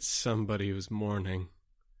exploit somebody who's mourning.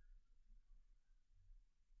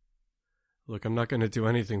 Look, I'm not going to do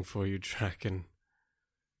anything for you, Draken,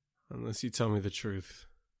 unless you tell me the truth.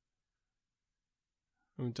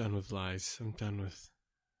 I'm done with lies. I'm done with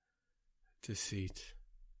deceit.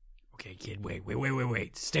 Okay, kid,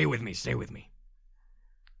 wait. Stay with me.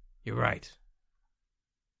 You're right.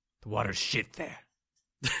 The water's shit there.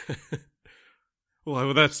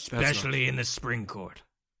 Well, that's Especially in the spring court.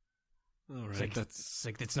 all It's right.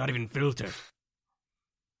 like, it's not even filtered.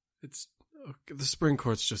 It's okay, the spring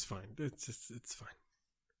court's just fine. It's fine.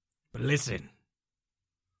 But listen.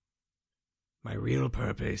 My real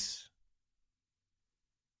purpose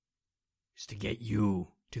is to get you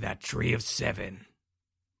to that tree of 7.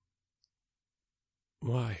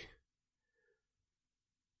 Why?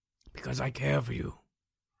 Because I care for you.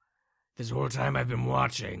 This whole time I've been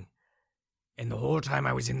watching, and the whole time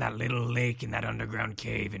I was in that little lake in that underground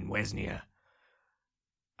cave in Wesnia,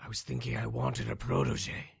 I was thinking I wanted a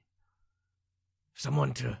protege.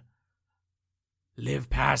 Someone to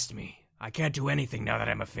live past me. I can't do anything now that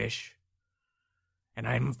I'm a fish. And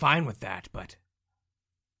I'm fine with that, but,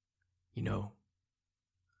 you know,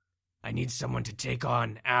 I need someone to take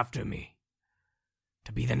on after me.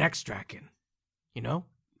 To be the next Draken. You know?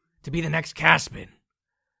 To be the next Caspin.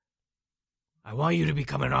 I want you to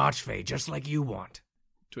become an Archfey, just like you want.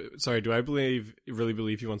 Do I really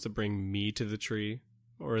believe he wants to bring me to the tree?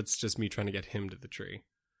 Or it's just me trying to get him to the tree?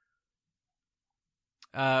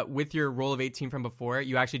 With your roll of 18 from before,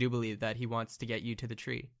 you actually do believe that he wants to get you to the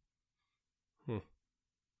tree.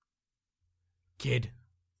 Kid,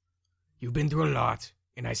 you've been through a lot,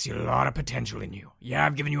 and I see a lot of potential in you. Yeah,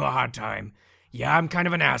 I've given you a hard time. Yeah, I'm kind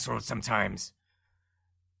of an asshole sometimes.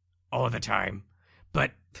 All the time.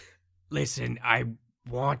 But, listen, I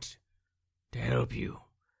want to help you.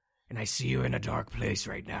 And I see you in a dark place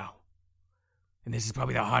right now. And this is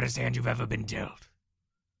probably the hardest hand you've ever been dealt.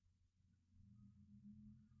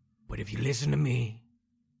 But if you listen to me,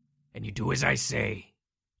 and you do as I say,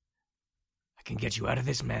 I can get you out of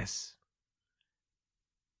this mess.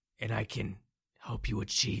 And I can help you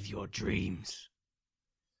achieve your dreams.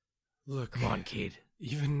 Look, Come on, kid.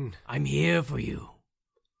 I'm here for you.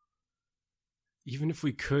 Even if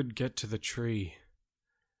we could get to the tree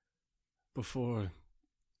before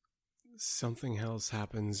something else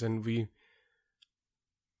happens and we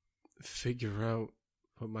figure out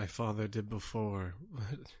what my father did before,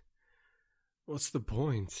 what's the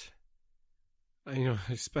point? I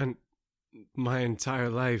spent my entire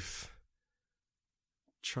life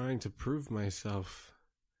trying to prove myself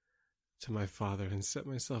to my father and set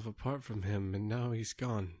myself apart from him, and now he's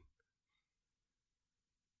gone.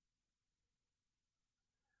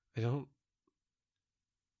 I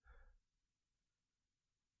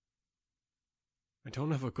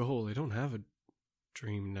don't have a goal. I don't have a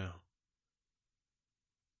dream now.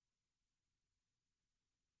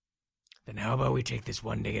 Then how about we take this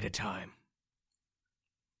one day at a time?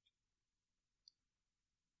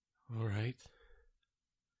 All right.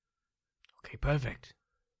 Okay, perfect.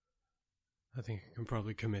 I think I can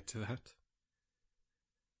probably commit to that.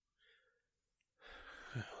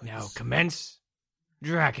 Now commence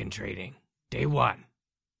Draken trading. Day 1.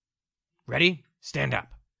 Ready? Stand up.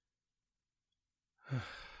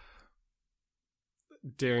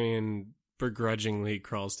 Darian begrudgingly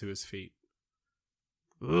crawls to his feet.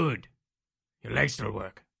 Good. Your legs still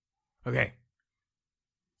work. Okay.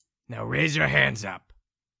 Now raise your hands up.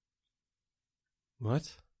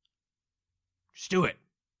 What? Just do it.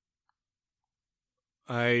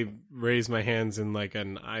 I raise my hands in like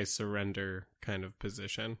an I surrender kind of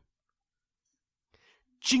position.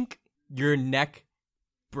 Chink! Your neck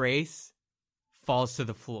brace falls to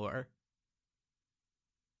the floor.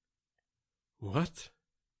 What?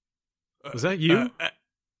 Was that you?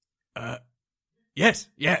 Yes,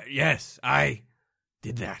 I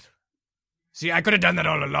did that. See, I could have done that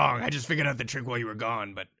all along. I just figured out the trick while you were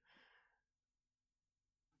gone, but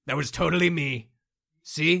that was totally me.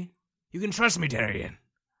 See? You can trust me, Darian.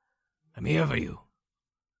 I'm here for you.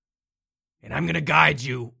 And I'm gonna guide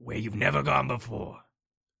you where you've never gone before.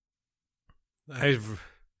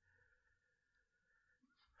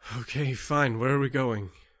 Okay, fine. Where are we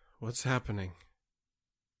going? What's happening?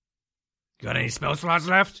 Got any spell slots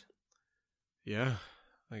left? Yeah,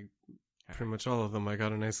 like pretty much all of them. I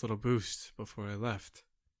got a nice little boost before I left.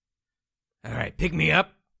 All right, pick me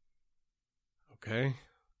up Okay.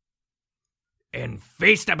 and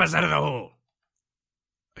face step us out of the hole.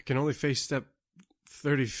 I can only face step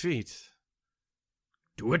 30 feet.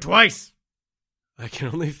 Do it twice. I can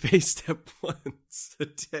only face step once a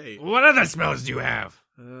day. What other spells do you have?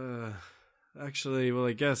 Actually, well,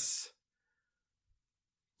 I guess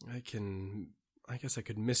I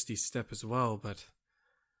could Misty Step as well, but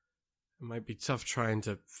it might be tough trying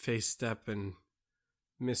to face step and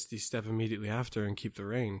Misty Step immediately after and keep the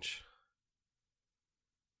range.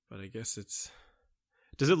 But I guess it's...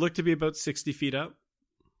 Does it look to be about 60 feet up?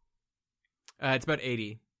 It's about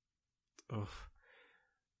 80. Oh.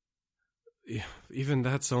 Yeah, even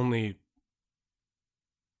that's only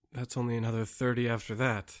another 30 after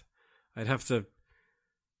that. I'd have to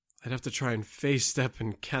try and face step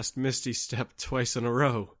and cast Misty Step twice in a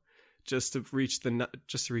row just to reach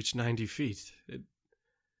 90 feet. It'd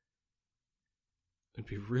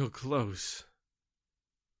be real close.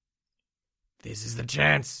 This is the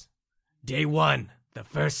chance. Day 1, the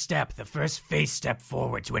first step, the first face step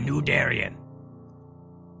forward to a new Darien.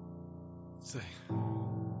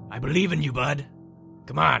 I believe in you, bud.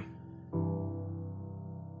 Come on.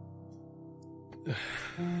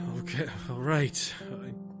 Okay, all right.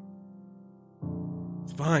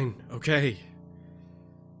 Fine, okay.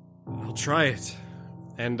 I'll try it.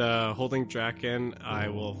 And holding Draken, I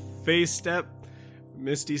will face step,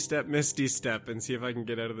 Misty Step, and see if I can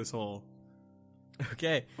get out of this hole.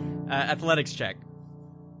 Okay. Athletics check.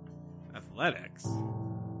 Athletics?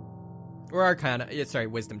 Or Arcana. Yeah, sorry,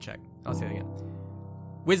 wisdom check. I'll say it again.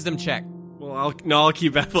 Wisdom check. Well, I'll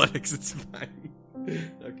keep athletics. It's fine.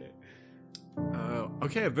 Okay.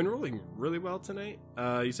 Okay, I've been rolling really well tonight.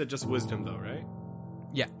 You said just wisdom, though, right?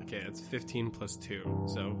 Yeah. Okay, it's 15 plus 2,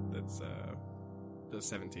 so that's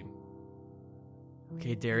 17.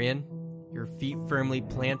 Okay, Darien, your feet firmly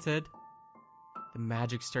planted. The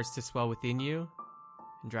magic starts to swell within you.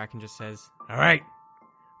 And Draken just says, All right,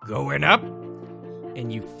 going up.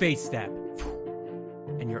 and you face step.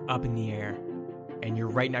 And you're up in the air. And you're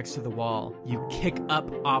right next to the wall. You kick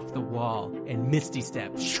up off the wall and Misty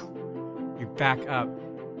Step. You're back up.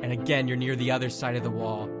 And again, you're near the other side of the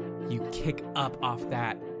wall. You kick up off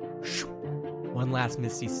that. One last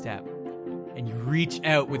Misty Step. And you reach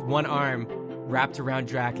out with one arm wrapped around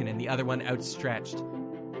Draken and the other one outstretched.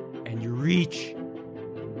 And you reach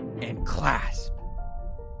and clasp.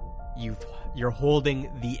 You're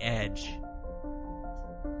holding the edge.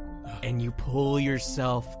 And you pull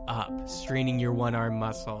yourself up, straining your one arm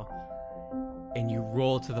muscle. And you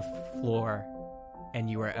roll to the floor. And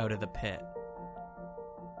you are out of the pit.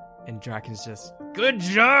 And Draken's just, Good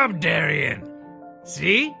job, Darien.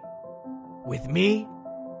 See? With me,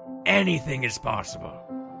 anything is possible.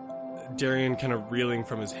 Darien kind of reeling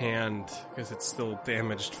from his hand because it's still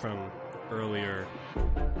damaged from earlier.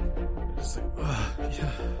 Just like,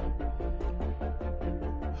 yeah.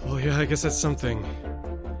 Well, yeah, I guess that's something.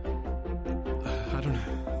 I don't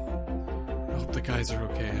know. I hope the guys are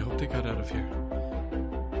okay. I hope they got out of here.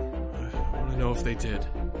 I want to know if they did.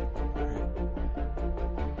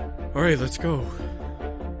 All right, let's go.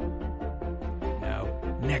 Now,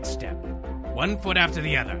 next step. 1 foot after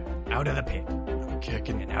the other. Out of the pit. Okay,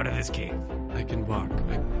 And out of this cave. I can walk.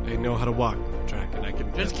 I know how to walk, Draken. I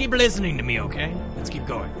can. Just keep listening to me, okay? Let's keep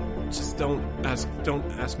going. Just don't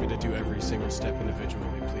ask me to do every single step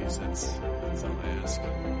individually, please. That's all I ask.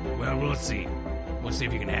 Well, we'll see. We'll see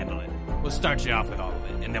if you can handle it. We'll start you off with all of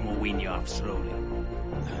it, and then we'll wean you off slowly.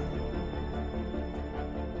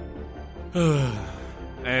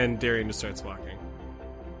 And Darien just starts walking.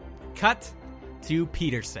 cut to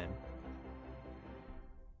Peterson.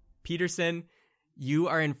 Peterson, you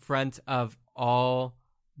are in front of all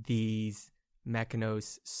these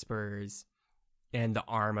Mechanos spurs and the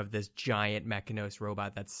arm of this giant Mechanos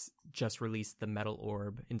robot that's just released the metal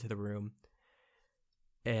orb into the room.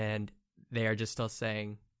 And they are just still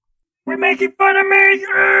saying, We're making fun of me!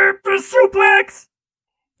 The suplex!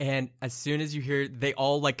 and as soon as you hear, they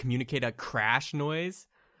all like communicate a crash noise.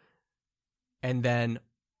 And then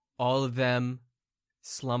all of them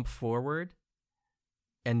slump forward.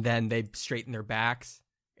 And then they straighten their backs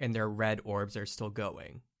and their red orbs are still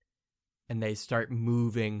going. And they start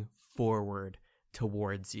moving forward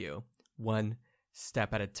towards you, one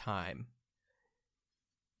step at a time.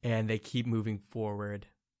 And they keep moving forward.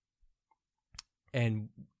 And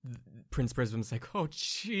Prince Brisbane's like, oh,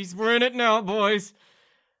 jeez, we're in it now, boys.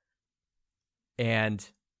 And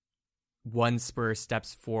one spur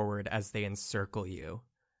steps forward as they encircle you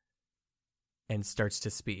and starts to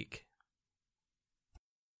speak.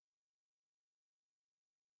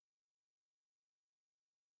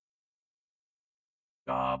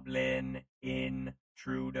 goblin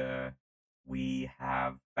intruder. We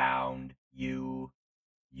have found you.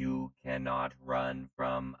 You cannot run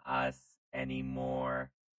from us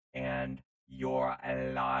anymore, and your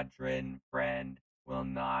Eladrin friend will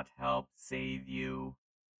not help save you.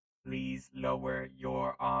 Please lower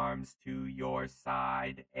your arms to your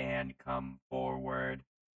side and come forward.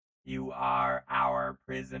 You are our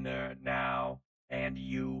prisoner now, and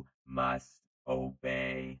you must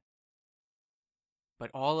obey.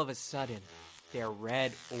 But all of a sudden, their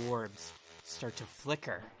red orbs start to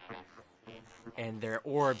flicker, and their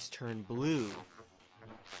orbs turn blue,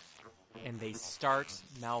 and they start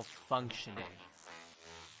malfunctioning.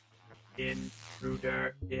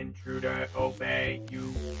 Intruder, obey.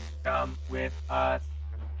 You come with us.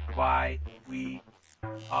 Why we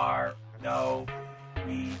are no.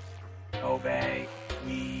 We obey.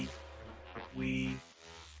 We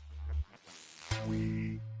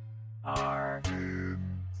are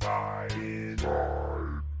inside.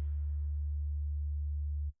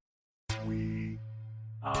 We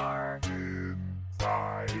are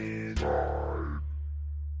inside.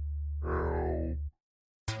 Help.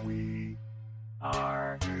 We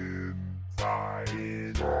are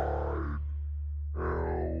inside. Help.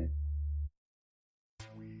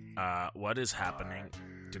 What is happening?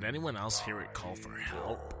 Did anyone else hear it call for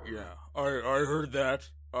help? Yeah, I heard that.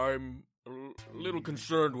 I'm a little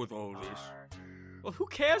concerned with all this. Well, who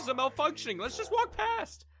cares? They're malfunctioning. Let's just walk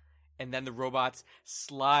past. And then the robots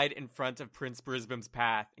slide in front of Prince Brisbane's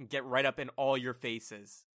path and get right up in all your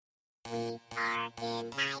faces. We are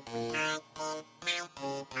inside, we are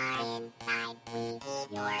inside, we need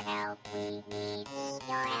your help, we need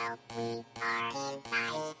your help, we are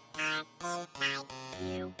inside,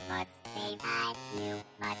 you must save us, you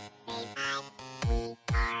must save us, we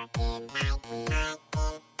are inside, we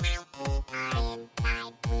are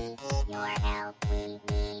inside, we need your help, we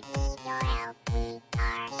need your help, we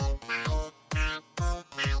are inside,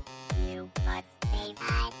 you must save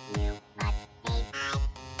us, you must save us.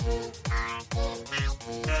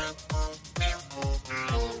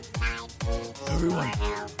 Everyone,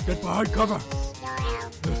 get behind cover.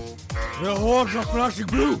 The horns are flashing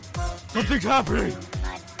blue. Something's happening.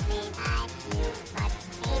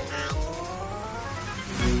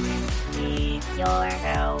 We need your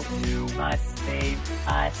help. You must save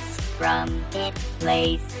us from this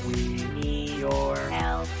place. We need your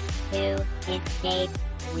help to escape.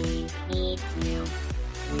 We need you.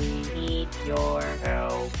 We need your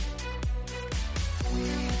help. We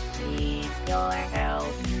need your help.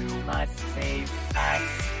 You must save us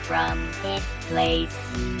from this place.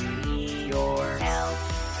 We need your help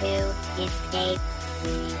to escape.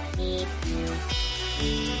 We need you.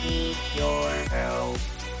 We need your help.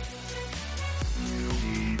 You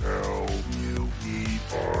need help. You need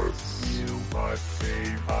us. You must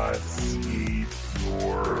save us. We need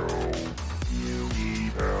your help. You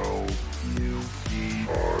need help. You need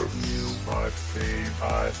us. You must save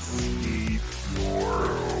us. We need your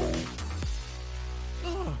help.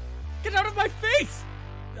 Ugh, get out of my face!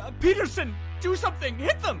 Peterson, do something!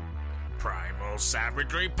 Hit them! Primal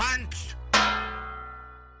Savagery Punch!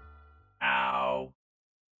 Ow.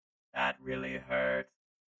 That really hurt.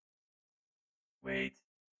 Wait.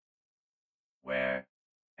 Where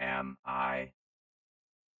am I?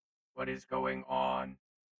 What is going on?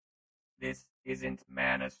 This isn't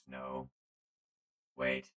Mana Snow.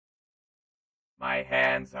 Wait. My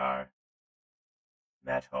hands are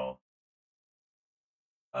metal.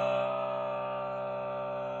 My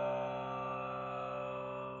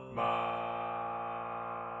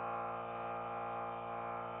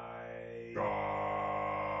God.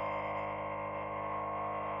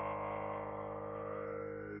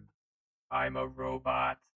 I'm a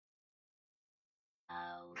robot.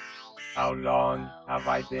 How long have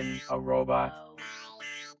I been a robot?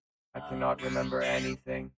 I cannot remember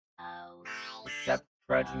anything except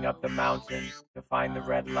trudging up the mountain to find the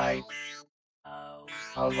red light.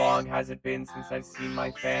 How long has it been since I've seen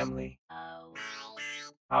my family?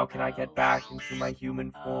 How can I get back into my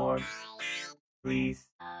human form? Please,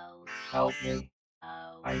 help me.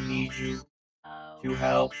 I need you to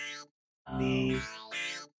help me.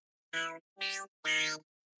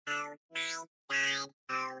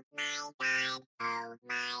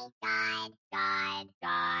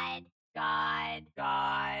 Oh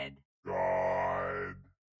my God.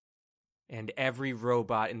 And every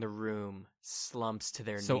robot in the room slumps to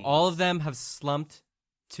their knees. So all of them have slumped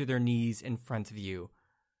to their knees in front of you,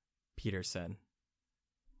 Peterson.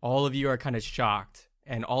 All of you are kind of shocked,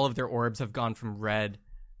 and all of their orbs have gone from red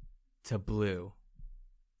to blue.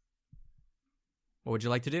 What would you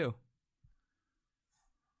like to do?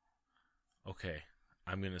 Okay.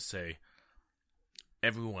 I'm going to say,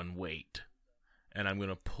 everyone wait. And I'm going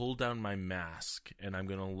to pull down my mask, and I'm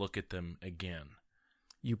going to look at them again.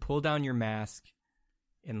 You pull down your mask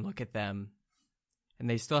and look at them, and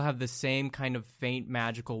they still have the same kind of faint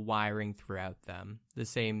magical wiring throughout them. The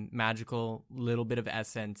same magical little bit of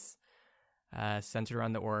essence centered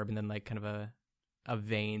around the orb, and then like kind of a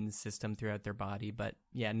vein system throughout their body. But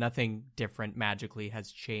yeah, nothing different magically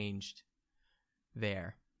has changed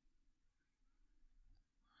there.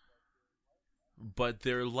 But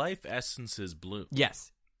their life essence is blue.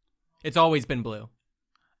 Yes. It's always been blue.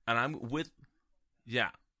 And I'm with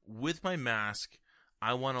my mask,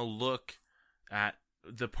 I want to look at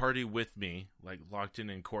the party with me, like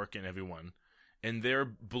Lockton and Cork and everyone, and they're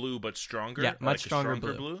blue but stronger. Yeah, much like stronger a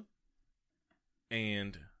stronger blue.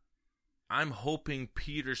 And I'm hoping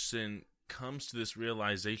Peterson comes to this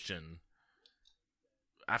realization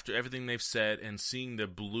after everything they've said and seeing the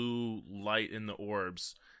blue light in the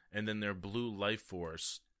orbs and then their blue life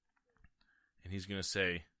force. And he's going to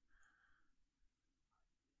say,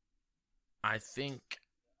 I think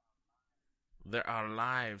there are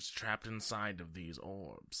lives trapped inside of these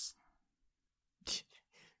orbs.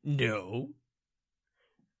 No.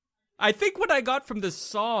 I think what I got from the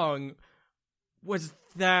song was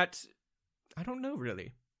that, I don't know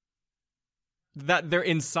really, that they're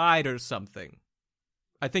inside or something.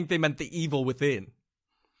 I think they meant the evil within.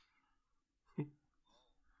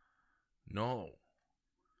 No.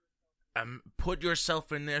 Put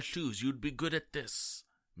yourself in their shoes. You'd be good at this.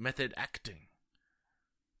 Method acting.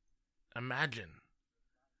 Imagine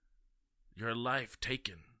your life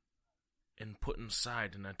taken and put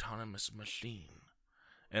inside an autonomous machine.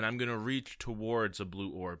 And I'm going to reach towards a blue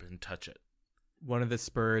orb and touch it. One of the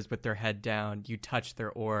Spurs with their head down, you touch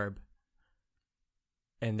their orb.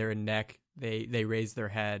 And their neck, they raise their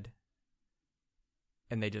head.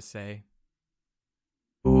 And they just say,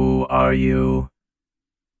 Who are you?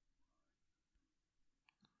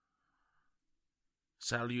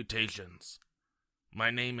 Salutations. My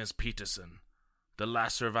name is Peterson, the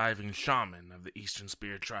last surviving shaman of the Eastern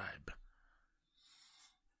Spear tribe.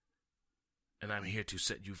 And I'm here to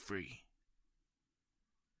set you free.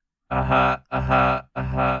 What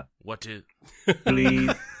is...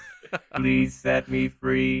 Please set me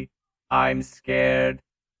free. I'm scared.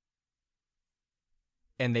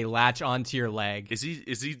 and they latch onto your leg. Is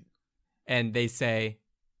he... And they say,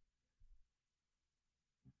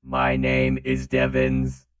 My name is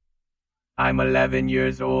Devins. I'm 11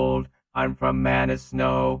 years old. I'm from Mana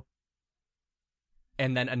Snow.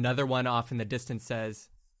 and then another one off in the distance says,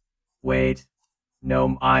 Wait.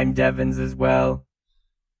 No, I'm Devins as well.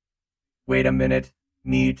 Wait a minute.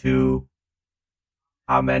 Me too.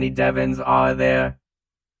 How many Devins are there?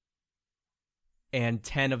 and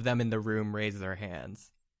 10 of them in the room raise their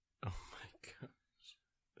hands. Oh my god.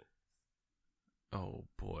 Oh,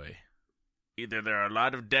 boy. Either there are a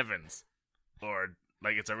lot of Devons, or,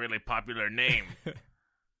 like, it's a really popular name,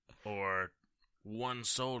 or one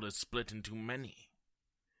soul is split into many.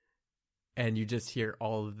 And you just hear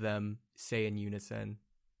all of them say in unison,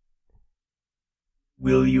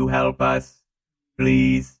 Will you help us?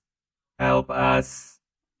 Please help us.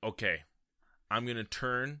 Okay. I'm going to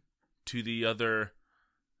turn to the other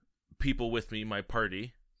people with me, my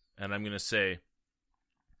party, and I'm going to say,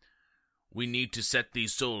 we need to set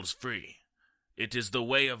these souls free. It is the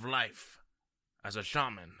way of life. As a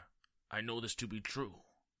shaman, I know this to be true.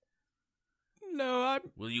 No,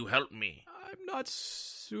 Will you help me? I'm not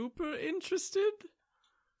super interested.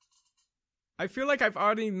 I feel like I've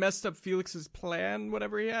already messed up Felix's plan,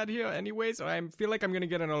 whatever he had here anyways, and I feel like I'm going to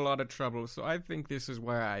get in a lot of trouble, so I think this is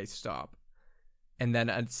where I stop. And then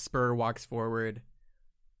a Spur walks forward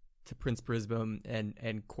to Prince Brisbane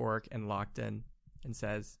and Cork and Lockton and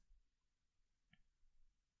says,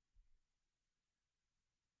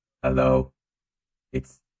 Hello.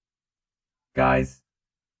 Guys,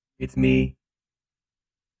 it's me.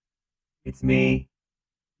 It's me.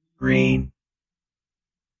 Green.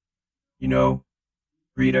 You know,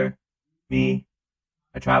 Greeter, me.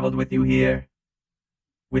 I traveled with you here.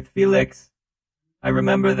 With Felix. I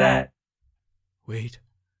remember that. Wait.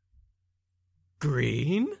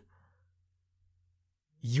 Green?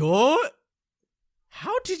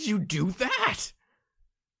 How did you do that?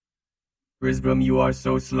 Brisbane, you are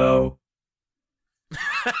so slow.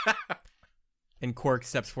 And Cork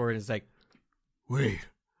steps forward and is like, Wait.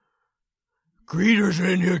 Greeter's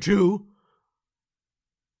in here too?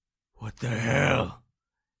 What the hell?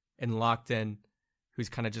 and Lockton, who's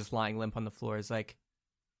kind of just lying limp on the floor, is like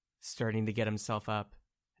starting to get himself up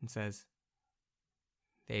and says,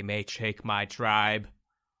 They may take my tribe,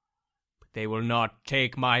 but they will not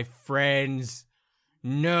take my friends.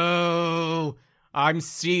 No, I'm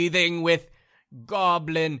seething with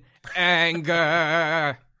goblin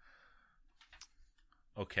anger.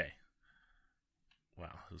 Okay. Wow,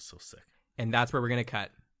 this is so sick. And that's where we're going to cut.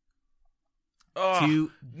 Oh,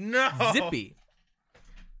 To no. Zippy.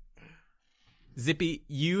 Zippy,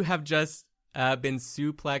 you have just been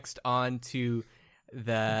suplexed onto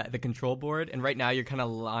the control board, and right now you're kind of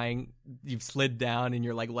lying. You've slid down, and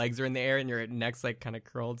your like legs are in the air, and your neck's like kind of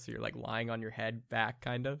curled, so you're like lying on your head back,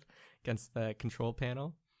 kind of against the control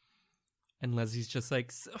panel. And Leslie's just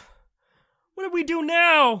like, so, "What do we do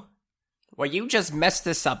now?" Well, you just messed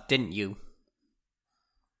this up, didn't you?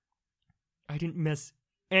 I didn't mess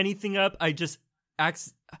anything up. I just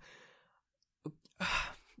guys,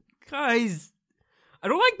 I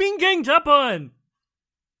don't like being ganged up on.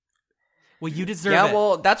 Well, you deserve it. Yeah,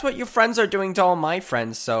 well, that's what your friends are doing to all my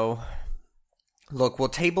friends, so... Look, we'll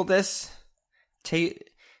table this.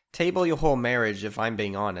 Table your whole marriage, if I'm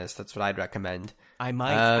being honest. That's what I'd recommend. I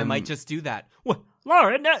might just do that. What?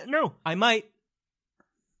 Laura, no. I might.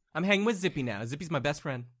 I'm hanging with Zippy now. Zippy's my best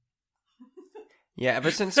friend. Yeah, ever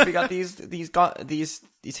since we got these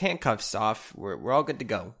handcuffs off, we're all good to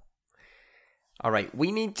go. All right,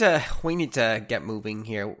 we need to get moving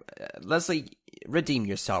here. Leslie, redeem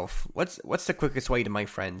yourself. What's the quickest way to my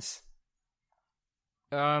friends?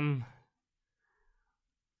 I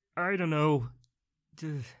don't know.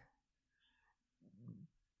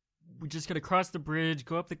 We just gotta cross the bridge,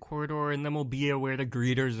 go up the corridor, and then we'll be where the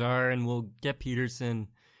greeters are, and we'll get Peterson.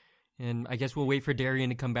 And I guess we'll wait for Darian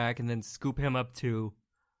to come back and then scoop him up too.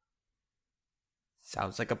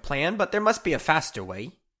 Sounds like a plan, but there must be a faster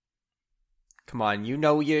way. Come on, you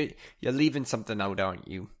know you're leaving something out, aren't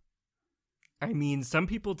you? I mean, some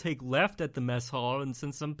people take left at the mess hall, and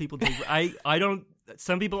since some people take... I don't...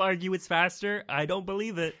 Some people argue it's faster. I don't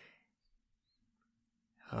believe it.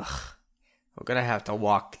 Ugh. We're gonna have to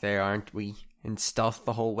walk there, aren't we? In stealth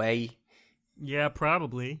the whole way? Yeah,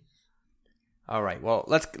 probably. Alright, well,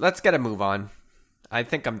 let's get a move on. I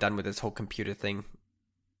think I'm done with this whole computer thing.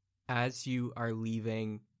 As you are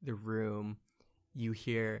leaving the room, you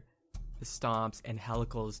hear the Stomps and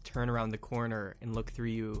Helicals turn around the corner and look through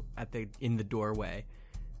you in the doorway.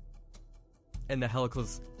 And the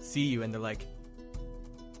Helicals see you and they're like,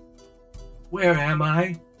 Where am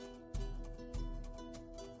I?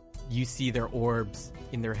 you see their orbs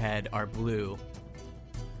in their head are blue.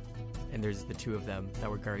 And there's the two of them that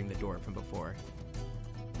were guarding the door from before.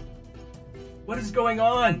 What is going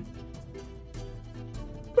on?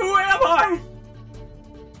 Who am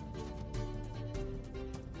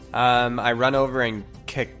I? I run over and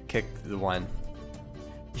kick the one.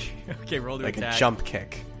 Okay, roll to Like attack. a jump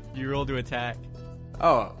kick. You roll to attack.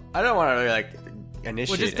 Oh, I don't want to really, initiate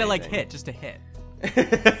Well, just to anything. hit, just to hit.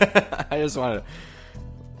 I just want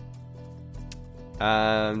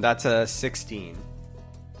to... that's a 16.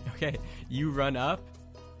 Okay, you run up,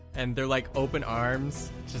 and they're like open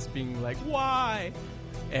arms, just being like, why?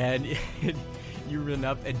 And you run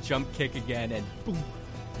up and jump kick again, and boom,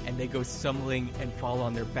 and they go stumbling and fall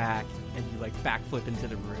on their back, and you like backflip into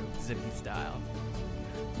the room, Zippy style.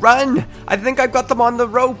 Run! I think I've got them on the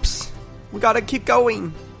ropes. We gotta keep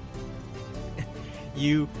going.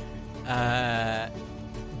 You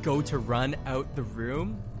go to run out the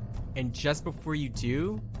room, and just before you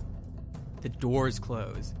do, the doors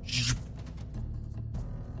close.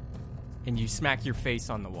 And you smack your face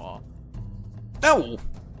on the wall. No!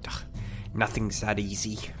 Ugh, nothing's that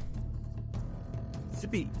easy.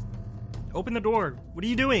 Zippy, open the door. What are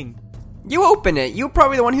you doing? You open it. You're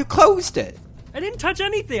probably the one who closed it. I didn't touch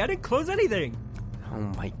anything. I didn't close anything. Oh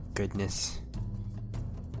my goodness.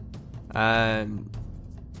 I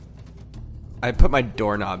put my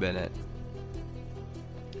doorknob in it.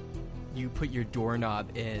 You put your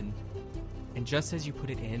doorknob in, and just as you put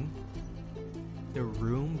it in, the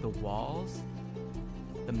room, the walls,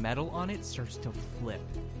 the metal on it starts to flip.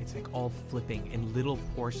 It's like all flipping in little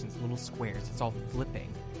portions, little squares. It's all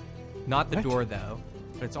flipping. Not the What? door though,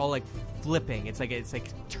 but it's all like flipping. It's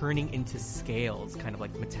like turning into scales, kind of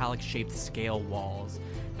like metallic shaped scale walls.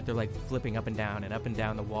 But they're like flipping up and down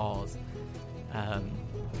the walls.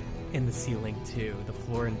 In the ceiling too. The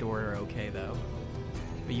floor and door are okay though.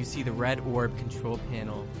 But you see the red orb control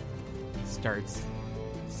panel starts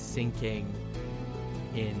sinking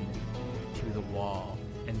into the wall,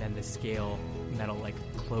 and then the scale metal like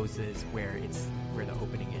closes where the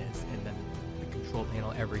opening is, and then the control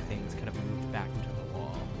panel, everything's kind of moved back into the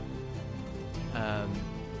wall.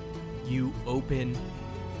 You open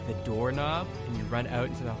the doorknob and you run out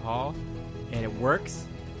into the hall, and it works,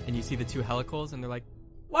 and you see the two Helicals, and they're like,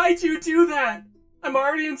 Why'd you do that? I'm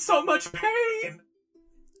already in so much pain.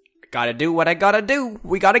 Gotta do what I gotta do.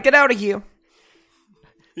 We gotta get out of here.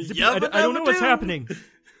 I don't know what's happening.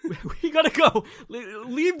 We gotta go.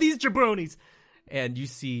 Leave these jabronis. And you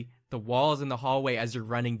see the walls in the hallway as you're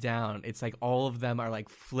running down. It's like all of them are like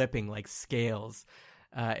flipping like scales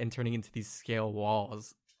and turning into these scale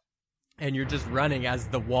walls. And you're just running as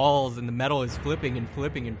the walls and the metal is flipping and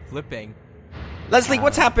flipping and flipping. Leslie,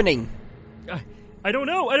 what's happening? I don't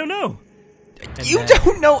know. And You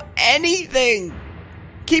don't know anything.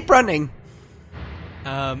 Keep running.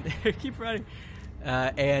 Keep running.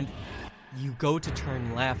 And you go to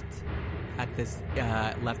turn left at this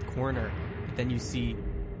left corner. But then you see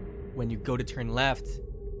when you go to turn left,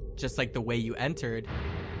 just like the way you entered,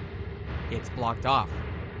 it's blocked off.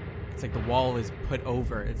 It's like the wall is put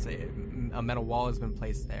over. It's a metal wall has been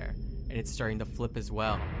placed there, and it's starting to flip as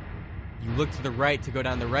well. You look to the right to go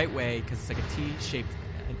down the right way because it's like a T-shaped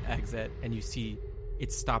exit, and you see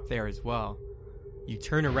it's stopped there as well. You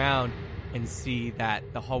turn around and see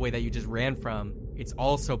that the hallway that you just ran from, it's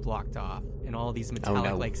also blocked off, and all these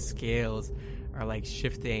metallic like scales are like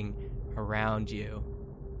shifting around you.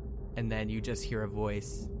 And then you just hear a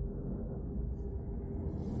voice.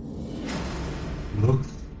 Looks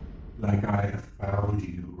like I have found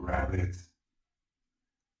you, Rabbit.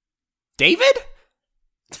 David?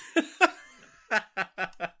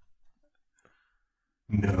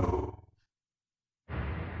 No.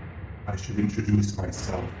 I should introduce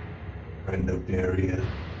myself, friend of Darien.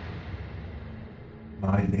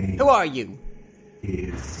 My name Who are you?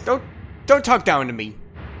 is... Don't talk down to me.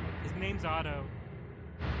 His name's Otto.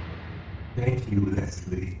 Thank you,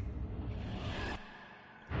 Leslie.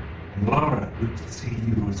 And Laura, good to see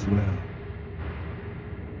you as well.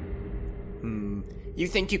 You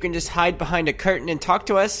think you can just hide behind a curtain and talk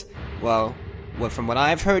to us? Well, from what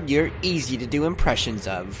I've heard, you're easy to do impressions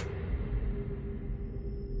of.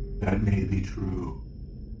 That may be true.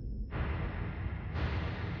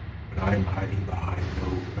 But I'm hiding behind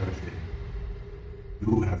no curtain.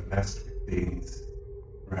 You have messed with things,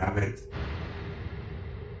 Rabbit.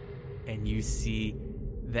 And you see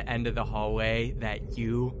the end of the hallway that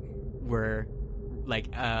you were like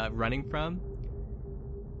running from.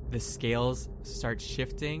 The scales start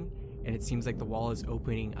shifting, and it seems like the wall is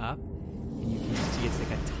opening up, and you can see it's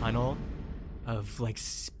like a tunnel of like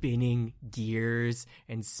spinning gears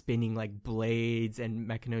and spinning like blades and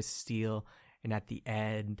mechano steel, and at the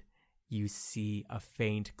end you see a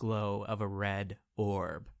faint glow of a red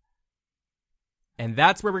orb. And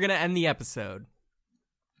that's where we're gonna end the episode.